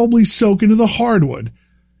would probably soak into the hardwood.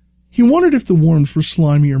 He wondered if the worms were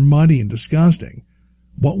slimy or muddy and disgusting.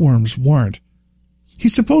 What worms weren't? He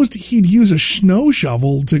supposed he'd use a snow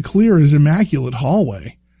shovel to clear his immaculate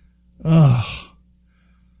hallway. Ugh.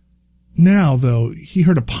 Now, though, he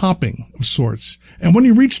heard a popping of sorts, and when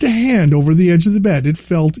he reached a hand over the edge of the bed, it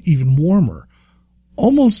felt even warmer,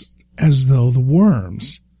 almost as though the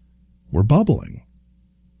worms were bubbling.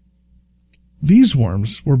 These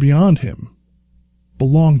worms were beyond him,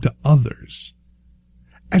 belonged to others.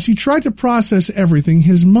 As he tried to process everything,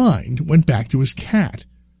 his mind went back to his cat.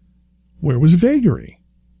 Where was Vagary?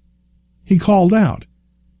 He called out,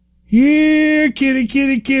 "Here, kitty,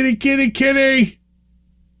 kitty, kitty, kitty, kitty!"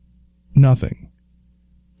 Nothing.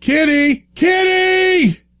 "Kitty!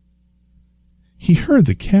 Kitty!" He heard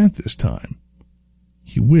the cat this time.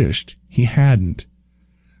 He wished he hadn't.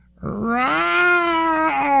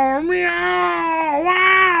 "Row, meow,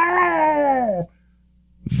 wow!"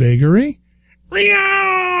 Vagary?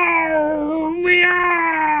 "Meow,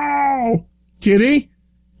 meow!" "Kitty!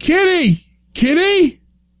 Kitty! Kitty!"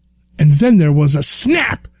 And then there was a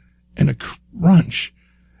snap and a crunch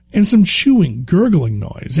and some chewing, gurgling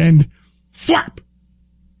noise, and flap!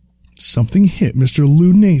 Something hit Mr.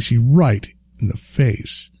 Lou Nacy right in the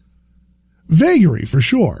face. Vagary, for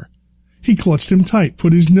sure. He clutched him tight,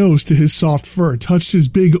 put his nose to his soft fur, touched his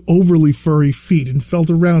big, overly furry feet, and felt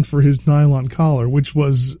around for his nylon collar, which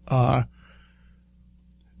was,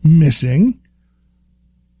 missing,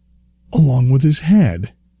 along with his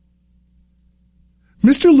head.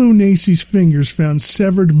 Mr. Lou Nacy's fingers found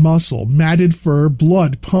severed muscle, matted fur,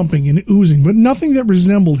 blood pumping and oozing, but nothing that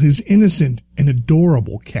resembled his innocent and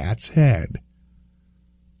adorable cat's head.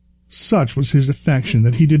 Such was his affection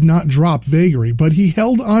that he did not drop Vagary, but he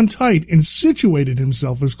held on tight and situated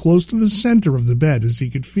himself as close to the center of the bed as he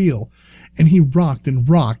could feel, and he rocked and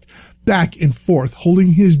rocked, back and forth,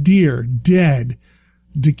 holding his dear, dead,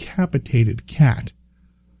 decapitated cat.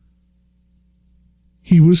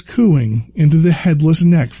 He was cooing into the headless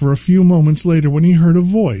neck for a few moments later when he heard a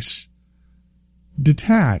voice.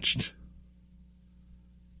 Detached.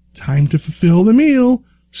 "Time to fulfill the meal.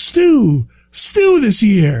 Stew! Stew this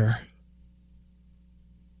year!"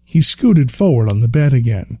 He scooted forward on the bed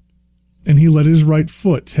again, and he let his right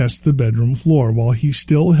foot test the bedroom floor while he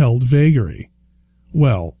still held Vagary.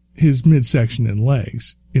 Well, his midsection and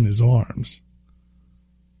legs in his arms.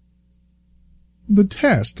 The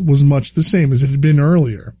test was much the same as it had been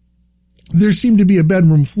earlier. There seemed to be a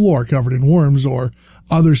bedroom floor covered in worms or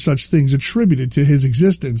other such things attributed to his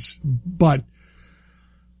existence, but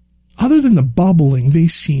other than the bubbling, they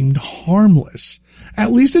seemed harmless,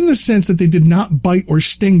 at least in the sense that they did not bite or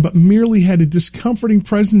sting, but merely had a discomforting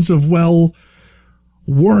presence of, well,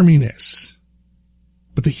 worminess.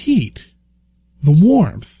 But the heat, the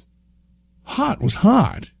warmth, hot was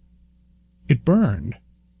hot. It burned.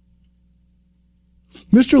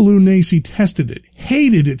 Mr. Lou Nacy tested it,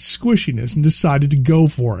 hated its squishiness, and decided to go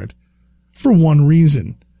for it. For one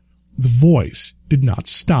reason. The voice did not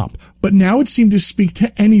stop, but now it seemed to speak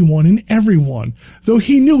to anyone and everyone, though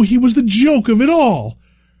he knew he was the joke of it all.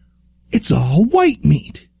 "It's all white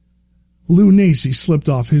meat." Lou Nacy slipped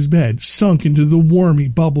off his bed, sunk into the wormy,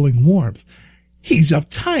 bubbling warmth. "He's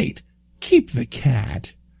uptight. Keep the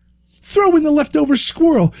cat. Throw in the leftover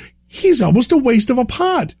squirrel. He's almost a waste of a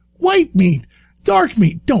pot. White meat. Dark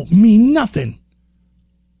meat don't mean nothing.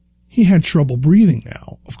 He had trouble breathing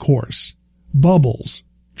now, of course. Bubbles,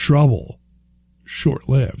 trouble,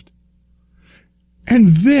 short-lived. And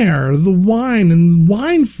there, the wine and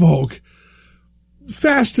wine folk,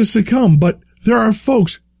 fast to succumb, but there are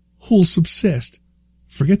folks who'll subsist.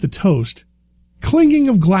 Forget the toast. Clinking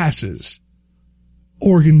of glasses.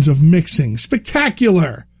 Organs of mixing.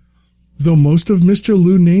 Spectacular! Though most of Mr.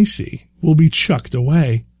 Lunacy will be chucked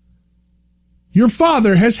away. Your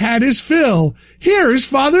father has had his fill. Here is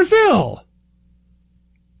Father Phil.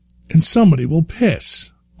 And somebody will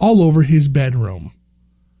piss all over his bedroom.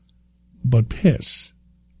 But piss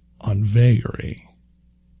on vagary.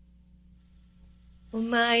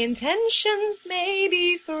 My intentions may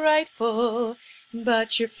be frightful,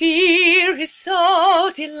 but your fear is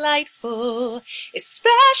so delightful,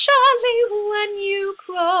 especially when you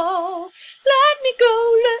crow. Let me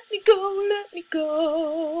go, let me go, let me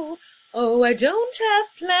go. Oh, I don't have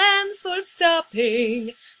plans for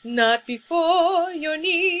stopping, not before your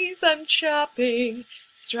knees I'm chopping.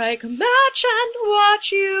 Strike a match and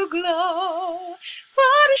watch you glow.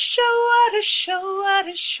 What a show, what a show, what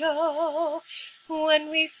a show. When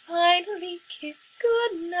we finally kiss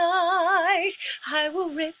goodnight, I will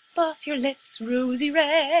rip off your lips rosy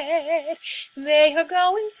red. They are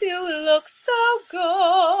going to look so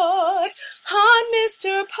good on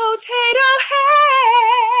Mr. Potato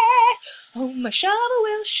Head. Oh, my shovel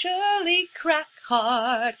will surely crack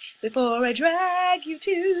hard before I drag you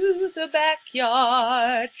to the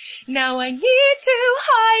backyard. Now I need to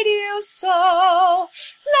hide you so.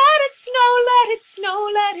 Let it snow, let it snow,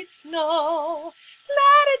 let it snow.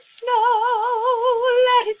 Let it snow,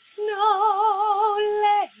 let it snow,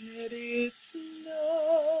 let it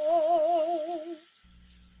snow.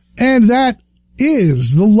 And that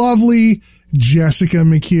is the lovely Jessica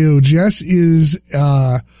McHugh. Jess is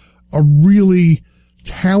a really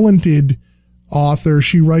talented author.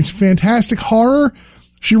 She writes fantastic horror.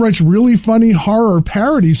 She writes really funny horror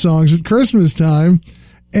parody songs at Christmas time.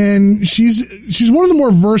 And she's one of the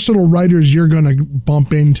more versatile writers you're going to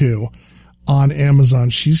bump into on Amazon.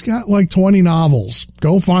 She's got like 20 novels.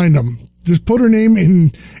 Go find them. Just put her name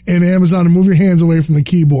in Amazon and move your hands away from the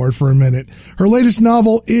keyboard for a minute. Her latest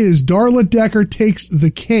novel is Darla Decker Takes the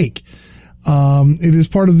Cake. It is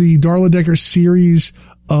part of the Darla Decker series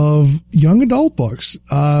of young adult books.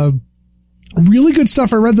 Really good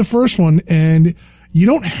stuff. I read the first one, and you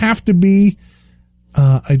don't have to be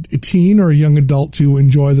a teen or a young adult to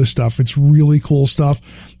enjoy this stuff. It's really cool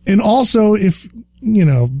stuff. And also, if,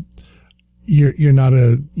 you're not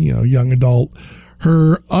a, young adult,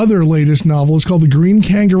 her other latest novel is called The Green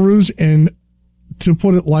Kangaroos, and to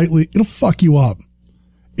put it lightly, it'll fuck you up.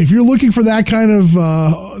 If you're looking for that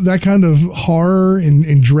kind of horror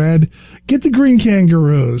and dread, get The Green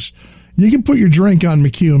Kangaroos. You can put your drink on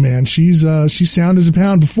McHugh, man. She's sound as a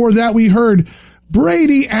pound. Before that, we heard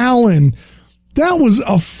Brady Allen. That was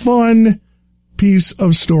a fun piece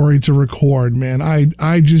of story to record, man.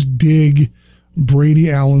 I just dig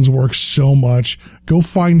Brady Allen's work so much. Go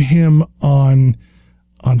find him on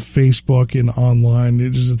Facebook and online.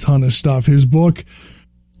 There's a ton of stuff. His book,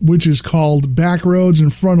 which is called Backroads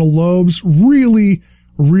and Frontal Lobes, really,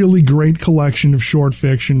 really great collection of short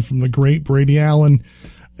fiction from the great Brady Allen.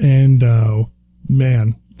 And,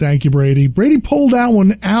 man, thank you, Brady. Brady pulled that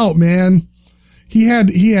one out, man. He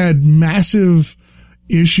had massive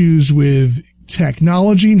issues with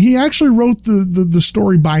technology, and he actually wrote the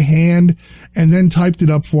story by hand and then typed it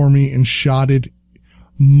up for me and shot it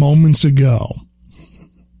moments ago.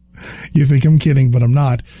 You think I'm kidding, but I'm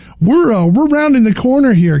not. We're rounding the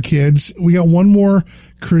corner here, kids. We got one more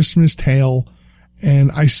Christmas tale,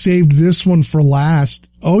 and I saved this one for last.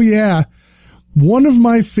 Oh yeah. One of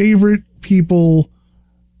my favorite people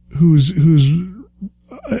who's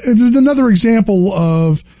another example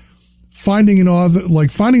of finding an author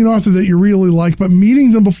that you really like, but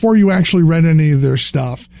meeting them before you actually read any of their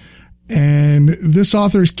stuff. And this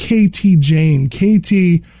author is KT Jane.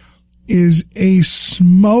 KT is a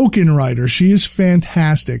smoking writer. She is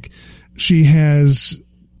fantastic. She has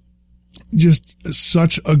just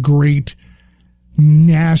such a great,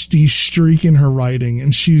 nasty streak in her writing,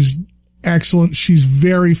 and she's excellent. She's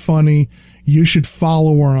very funny. You should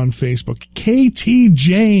follow her on Facebook. KT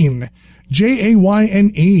Jane,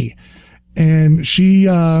 Jayne. And she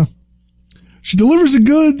delivers the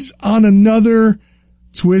goods on another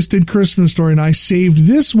twisted Christmas story, and I saved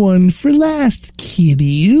this one for last,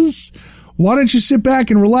 kiddies. Why don't you sit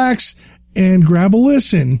back and relax and grab a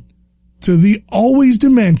listen to the always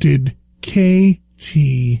demented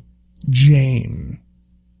KT Jane.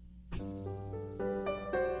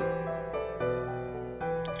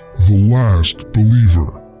 the last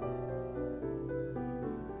believer.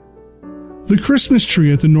 The Christmas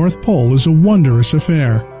tree at the North Pole is a wondrous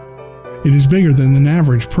affair. It is bigger than an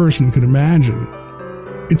average person could imagine.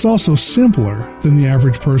 It's also simpler than the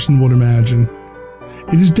average person would imagine.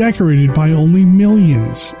 It is decorated by only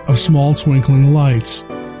millions of small twinkling lights.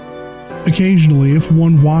 Occasionally, if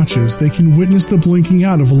one watches, they can witness the blinking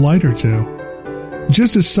out of a light or two.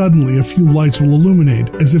 Just as suddenly, a few lights will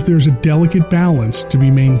illuminate, as if there's a delicate balance to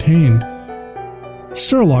be maintained.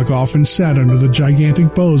 Sherlock often sat under the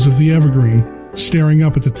gigantic boughs of the evergreen, staring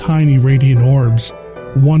up at the tiny radiant orbs,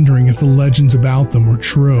 wondering if the legends about them were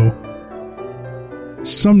true.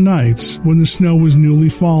 Some nights, when the snow was newly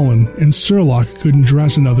fallen and Sherlock couldn't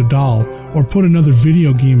dress another doll or put another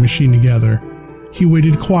video game machine together, he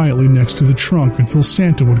waited quietly next to the trunk until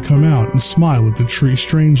Santa would come out and smile at the tree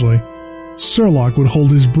strangely. Sherlock would hold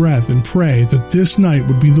his breath and pray that this night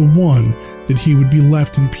would be the one that he would be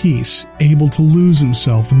left in peace, able to lose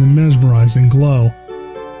himself in the mesmerizing glow.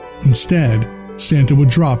 Instead, Santa would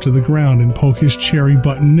drop to the ground and poke his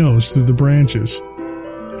cherry-button nose through the branches.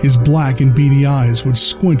 His black and beady eyes would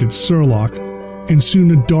squint at Sherlock, and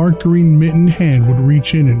soon a dark green mittened hand would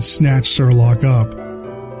reach in and snatch Sherlock up.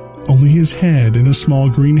 Only his head and a small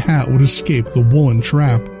green hat would escape the woolen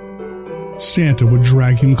trap. Santa would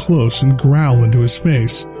drag him close and growl into his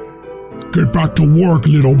face. "Get back to work,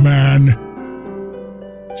 little man!"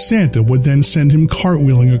 Santa would then send him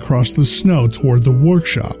cartwheeling across the snow toward the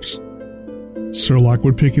workshops. Sherlock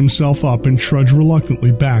would pick himself up and trudge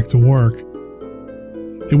reluctantly back to work.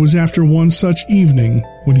 It was after one such evening,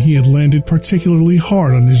 when he had landed particularly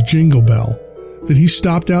hard on his jingle bell, that he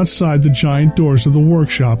stopped outside the giant doors of the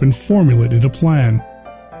workshop and formulated a plan.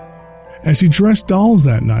 As he dressed dolls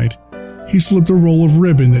that night, he slipped a roll of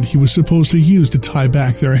ribbon that he was supposed to use to tie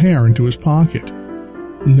back their hair into his pocket.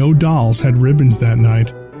 No dolls had ribbons that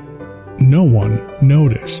night. No one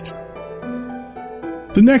noticed.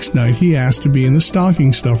 The next night, he asked to be in the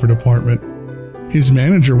stocking stuffer department. His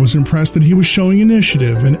manager was impressed that he was showing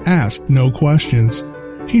initiative and asked no questions.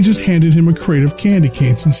 He just handed him a crate of candy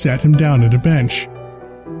canes and sat him down at a bench.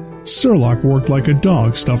 Sherlock worked like a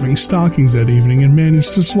dog stuffing stockings that evening and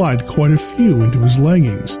managed to slide quite a few into his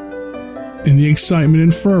leggings. In the excitement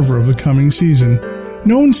and fervor of the coming season,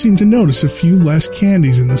 no one seemed to notice a few less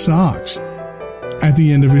candies in the socks. At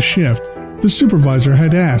the end of his shift, the supervisor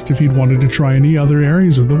had asked if he'd wanted to try any other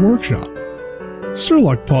areas of the workshop.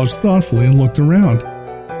 Sherlock paused thoughtfully and looked around.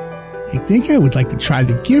 "I think I would like to try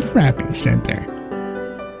the gift wrapping center."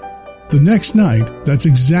 The next night, that's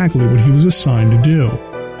exactly what he was assigned to do.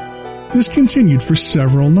 This continued for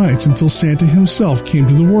several nights until Santa himself came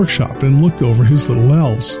to the workshop and looked over his little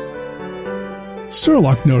elves.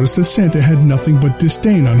 Sherlock noticed that Santa had nothing but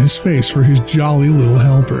disdain on his face for his jolly little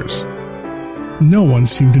helpers. No one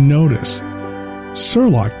seemed to notice.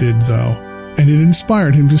 Sherlock did, though, and it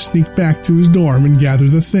inspired him to sneak back to his dorm and gather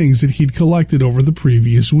the things that he'd collected over the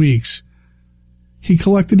previous weeks. He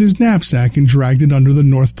collected his knapsack and dragged it under the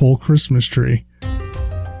North Pole Christmas tree.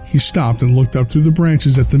 He stopped and looked up through the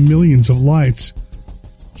branches at the millions of lights.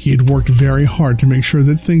 He had worked very hard to make sure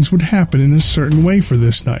that things would happen in a certain way for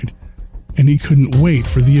this night, and he couldn't wait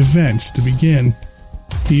for the events to begin.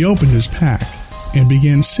 He opened his pack and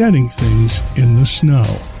began setting things in the snow.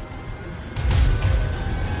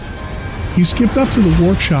 He skipped up to the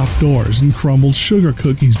workshop doors and crumbled sugar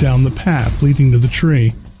cookies down the path leading to the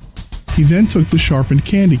tree. He then took the sharpened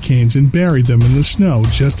candy canes and buried them in the snow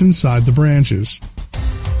just inside the branches.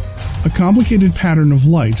 A complicated pattern of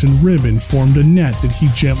lights and ribbon formed a net that he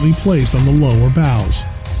gently placed on the lower boughs.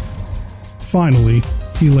 Finally,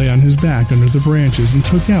 he lay on his back under the branches and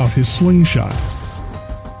took out his slingshot.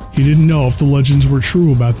 He didn't know if the legends were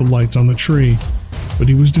true about the lights on the tree, but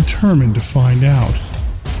he was determined to find out.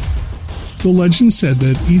 The legend said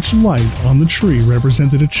that each light on the tree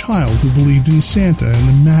represented a child who believed in Santa and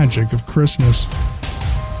the magic of Christmas.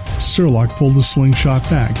 Sherlock pulled the slingshot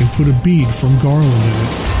back and put a bead from garland in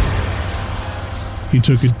it. He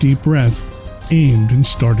took a deep breath, aimed, and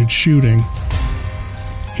started shooting.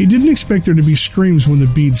 He didn't expect there to be screams when the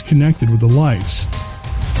beads connected with the lights,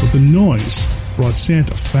 but the noise brought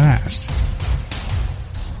Santa fast.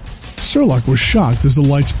 Sherlock was shocked as the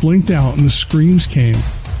lights blinked out and the screams came,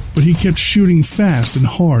 but he kept shooting fast and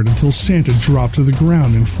hard until Santa dropped to the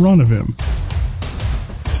ground in front of him.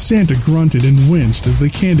 Santa grunted and winced as the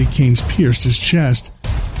candy canes pierced his chest.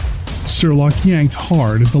 Sherlock yanked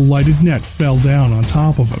hard and the lighted net fell down on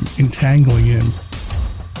top of him, entangling him.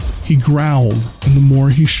 He growled, and the more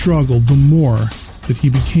he struggled, the more that he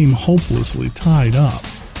became hopelessly tied up.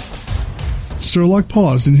 Sherlock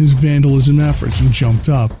paused in his vandalism efforts and jumped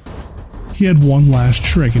up. he had one last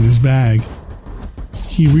trick in his bag.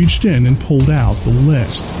 He reached in and pulled out the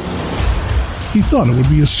list. He thought it would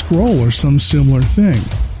be a scroll or some similar thing.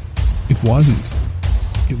 It wasn't.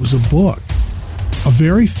 It was a book. A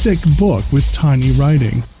very thick book with tiny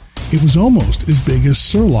writing. It was almost as big as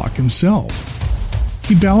Sherlock himself.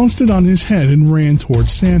 He balanced it on his head and ran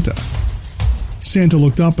towards Santa. Santa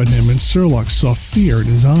looked up at him and Sherlock saw fear in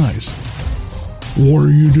his eyes. "What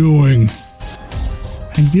are you doing?"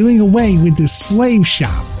 "I'm doing away with this slave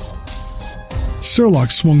shop."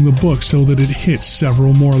 Sherlock swung the book so that it hit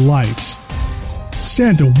several more lights.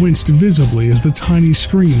 Santa winced visibly as the tiny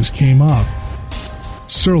screams came up.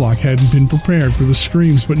 Sherlock hadn't been prepared for the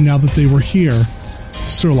screams, but now that they were here,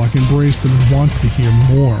 Sherlock embraced them and wanted to hear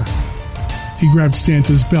more. He grabbed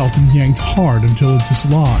Santa's belt and yanked hard until it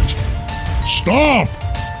dislodged. "Stop!"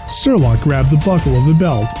 Sherlock grabbed the buckle of the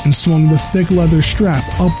belt and swung the thick leather strap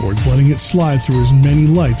upwards, letting it slide through as many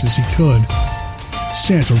lights as he could.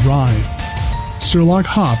 Santa writhed. Sherlock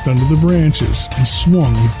hopped under the branches and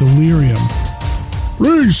swung with delirium.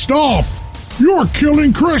 "Please stop! You're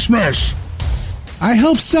killing Christmas!" "I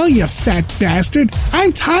help sell you, fat bastard!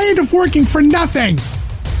 I'm tired of working for nothing!"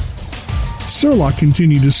 Sherlock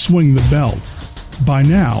continued to swing the belt. By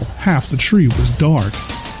now, half the tree was dark.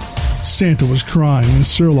 Santa was crying and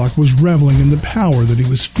Sherlock was reveling in the power that he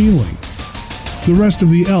was feeling. The rest of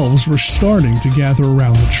the elves were starting to gather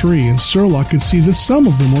around the tree, and Sherlock could see that some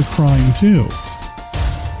of them were crying too.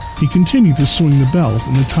 He continued to swing the belt,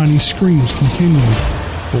 and the tiny screams continued,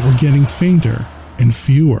 but were getting fainter and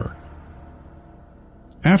fewer.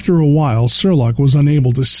 After a while, Sherlock was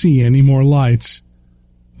unable to see any more lights.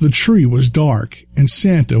 The tree was dark, and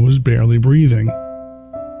Santa was barely breathing.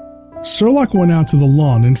 Sherlock went out to the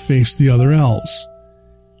lawn and faced the other elves.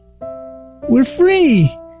 "We're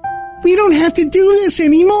free! We don't have to do this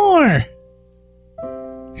anymore!"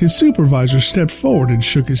 His supervisor stepped forward and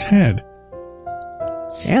shook his head.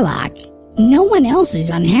 "Sherlock, no one else is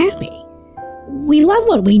unhappy. We love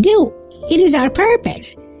what we do. It is our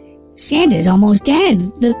purpose. Santa's almost dead.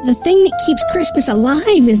 The thing that keeps Christmas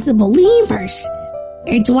alive is the believers.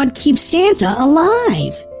 It's what keeps Santa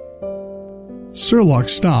alive." Sherlock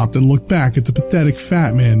stopped and looked back at the pathetic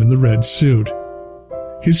fat man in the red suit.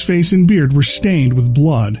 His face and beard were stained with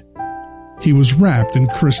blood. He was wrapped in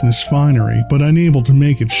Christmas finery, but unable to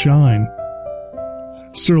make it shine.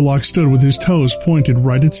 Sherlock stood with his toes pointed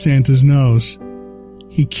right at Santa's nose.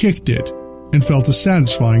 He kicked it and felt a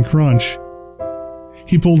satisfying crunch.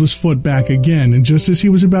 He pulled his foot back again, and just as he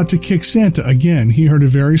was about to kick Santa again, he heard a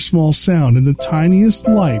very small sound, and the tiniest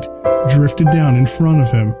light drifted down in front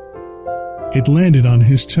of him. It landed on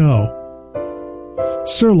his toe.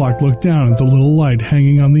 Sherlock looked down at the little light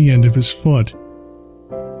hanging on the end of his foot.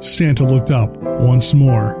 Santa looked up once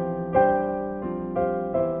more.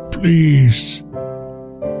 "Please.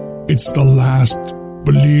 It's the last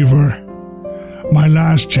believer. My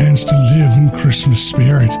last chance to live in Christmas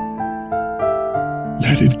spirit.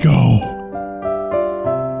 Let it go."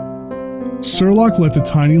 Sherlock let the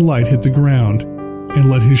tiny light hit the ground and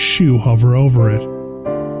let his shoe hover over it.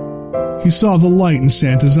 He saw the light in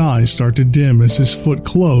Santa's eyes start to dim as his foot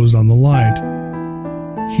closed on the light.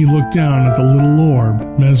 He looked down at the little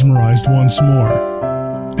orb, mesmerized once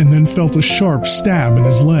more, and then felt a sharp stab in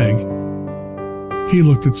his leg. He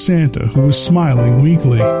looked at Santa, who was smiling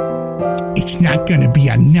weakly. "It's not gonna be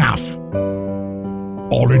enough."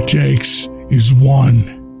 "All it takes is one."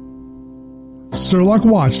 Sherlock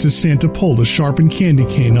watched as Santa pulled a sharpened candy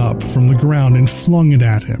cane up from the ground and flung it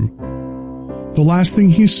at him. The last thing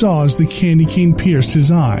he saw as the candy cane pierced his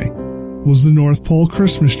eye was the North Pole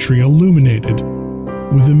Christmas tree illuminated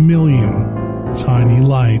with 1,000,000 tiny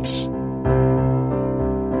lights.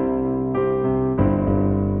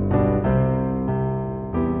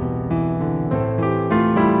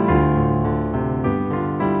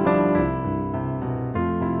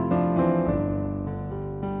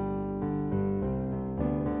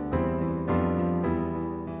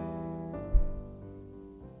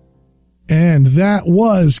 And that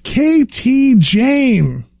was K.T.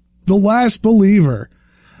 James, The Last Believer.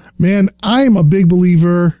 Man, I'm a big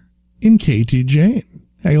believer in K.T. James.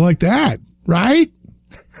 How you like that, right?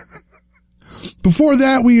 Before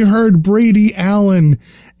that, we heard Brady Allen,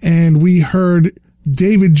 and we heard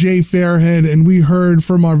David J. Fairhead, and we heard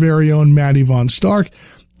from our very own Maddie Von Stark.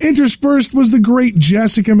 Interspersed was the great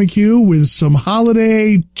Jessica McHugh with some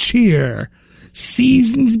holiday cheer.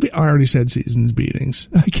 I already said seasons beatings.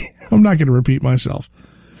 I'm not going to repeat myself.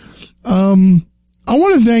 I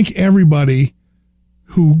want to thank everybody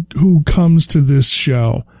who comes to this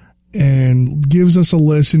show and gives us a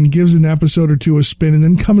listen, gives an episode or two a spin, and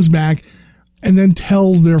then comes back and then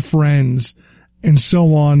tells their friends, and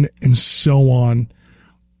so on and so on.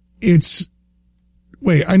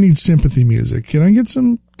 Wait, I need sympathy music. Can I get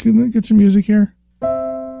some music here?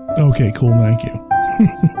 Okay, cool. Thank you.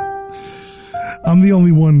 I'm the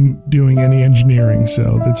only one doing any engineering,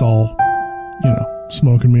 so that's all,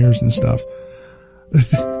 smoke and mirrors and stuff.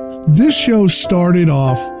 This show started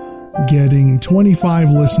off getting 25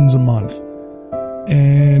 listens a month.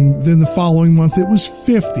 And then the following month it was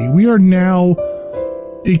 50. We are now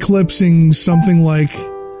eclipsing something like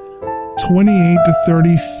 28 to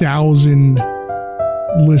 30,000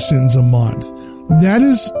 listens a month. That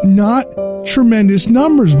is not tremendous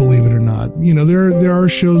numbers, believe it or not. There are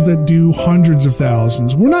shows that do hundreds of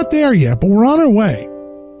thousands. We're not there yet, but we're on our way.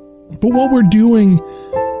 But what we're doing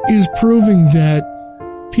is proving that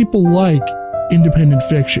people like independent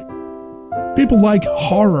fiction. People like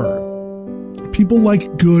horror. People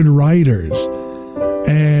like good writers.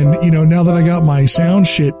 And, now that I got my sound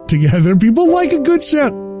shit together, people like a good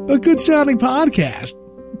sounding podcast.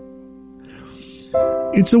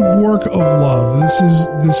 It's a work of love.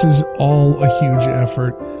 This is all a huge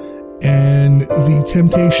effort. And the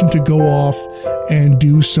temptation to go off and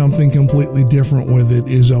do something completely different with it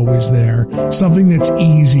is always there. Something that's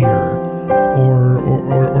easier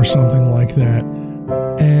or something like that.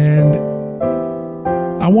 And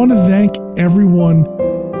I want to thank everyone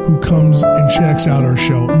who comes and checks out our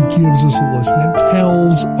show and gives us a listen and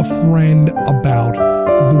tells a friend about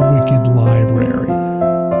the Wicked Library.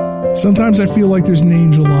 Sometimes I feel like there's an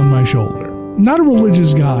angel on my shoulder. Not a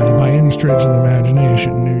religious guy by any stretch of the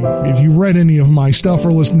imagination. If you've read any of my stuff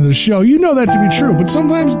or listened to the show, you know that to be true. But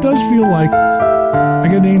sometimes it does feel like I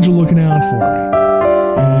got an angel looking out for me.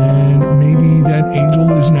 And maybe that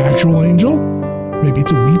angel is an actual angel. Maybe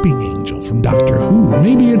it's a weeping angel from Doctor Who.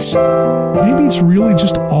 Maybe it's really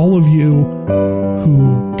just all of you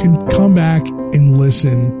who can come back and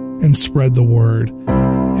listen and spread the word.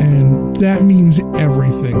 And that means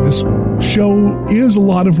everything. This show is a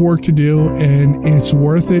lot of work to do, and it's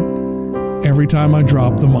worth it every time I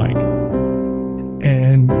drop the mic.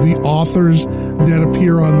 And the authors that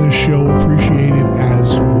appear on this show appreciate it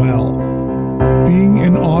as well. Being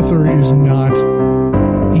an author is not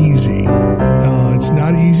easy. It's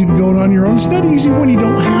not easy to go it on your own. It's not easy when you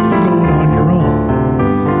don't have to go it on your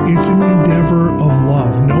own. It's an endeavor of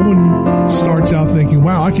love. No one starts out thinking,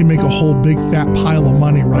 wow, I can make a whole big fat pile of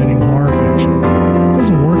money writing horror fiction. It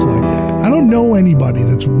doesn't work like that. I don't know anybody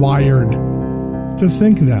that's wired to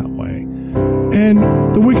think that way. And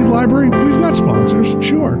the Wicked Library, we've got sponsors,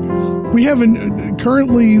 sure. We have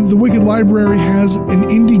currently the Wicked Library has an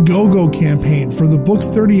Indiegogo campaign for the Book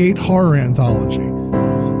 38 horror anthology.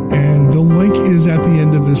 And the link is at the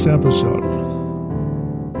end of this episode.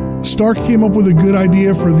 Stark came up with a good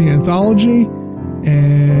idea for the anthology,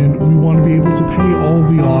 and we want to be able to pay all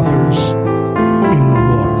the authors in the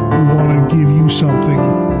book. We want to give you something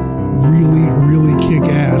really, really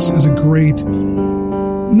kick-ass as a great,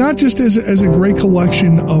 not just as a great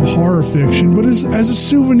collection of horror fiction, but as a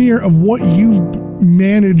souvenir of what you've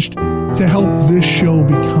managed to help this show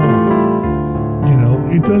become.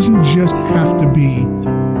 It doesn't just have to be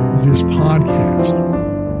this podcast.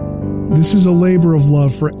 This is a labor of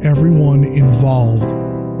love for everyone involved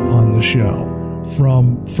on the show.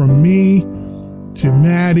 From me to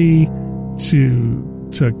Maddie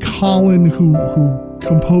to Colin who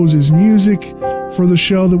composes music for the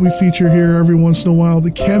show that we feature here every once in a while,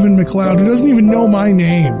 to Kevin MacLeod, who doesn't even know my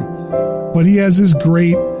name, but he has this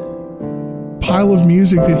great pile of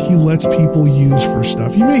music that he lets people use for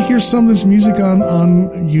stuff. You may hear some of this music on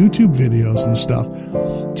YouTube videos and stuff.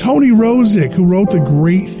 Tony Rosick, who wrote the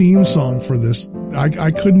great theme song for this.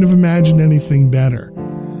 I couldn't have imagined anything better.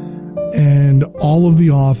 And all of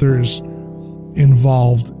the authors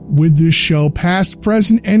involved with this show, past,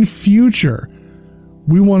 present, and future.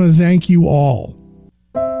 We want to thank you all.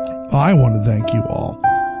 I want to thank you all.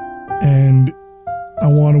 And I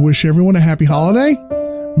want to wish everyone a happy holiday.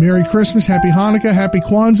 Merry Christmas, Happy Hanukkah, Happy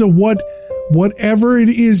Kwanzaa, whatever it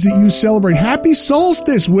is that you celebrate. Happy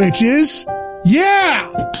Solstice, witches! Yeah!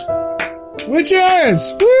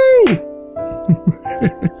 Witches! Woo!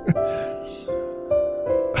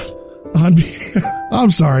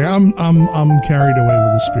 I'm sorry, I'm carried away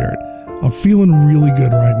with the spirit. I'm feeling really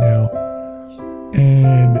good right now.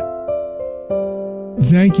 And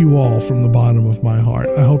thank you all from the bottom of my heart.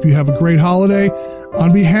 I hope you have a great holiday.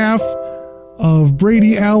 On behalf of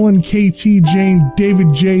Brady Allen, KT Jane,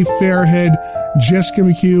 David J. Fairhead, Jessica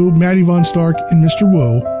McHugh, Maddie Von Stark, and Mr.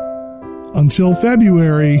 Wu. Until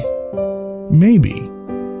February, maybe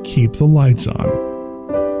keep the lights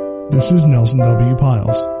on. This is Nelson W.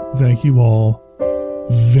 Piles. Thank you all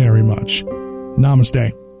very much.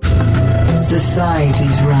 Namaste.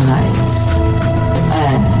 Societies rise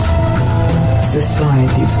and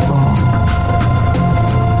societies fall.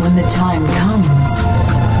 When the time comes,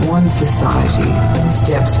 one society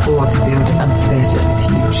steps forward to build a better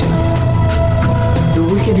future. The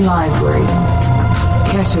Wicked Library,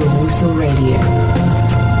 Kettle Whistle Radio,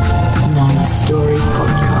 9 Story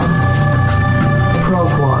Podcast,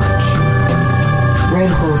 Prog Watch, Red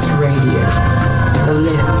Horse Radio, The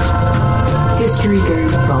Lift, History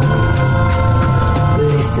Goes Bump,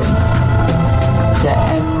 Listen, the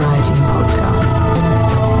M Writing Podcast,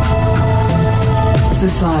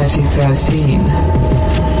 Society 13,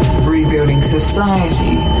 Rebuilding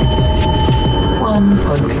Society, one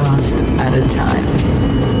podcast at a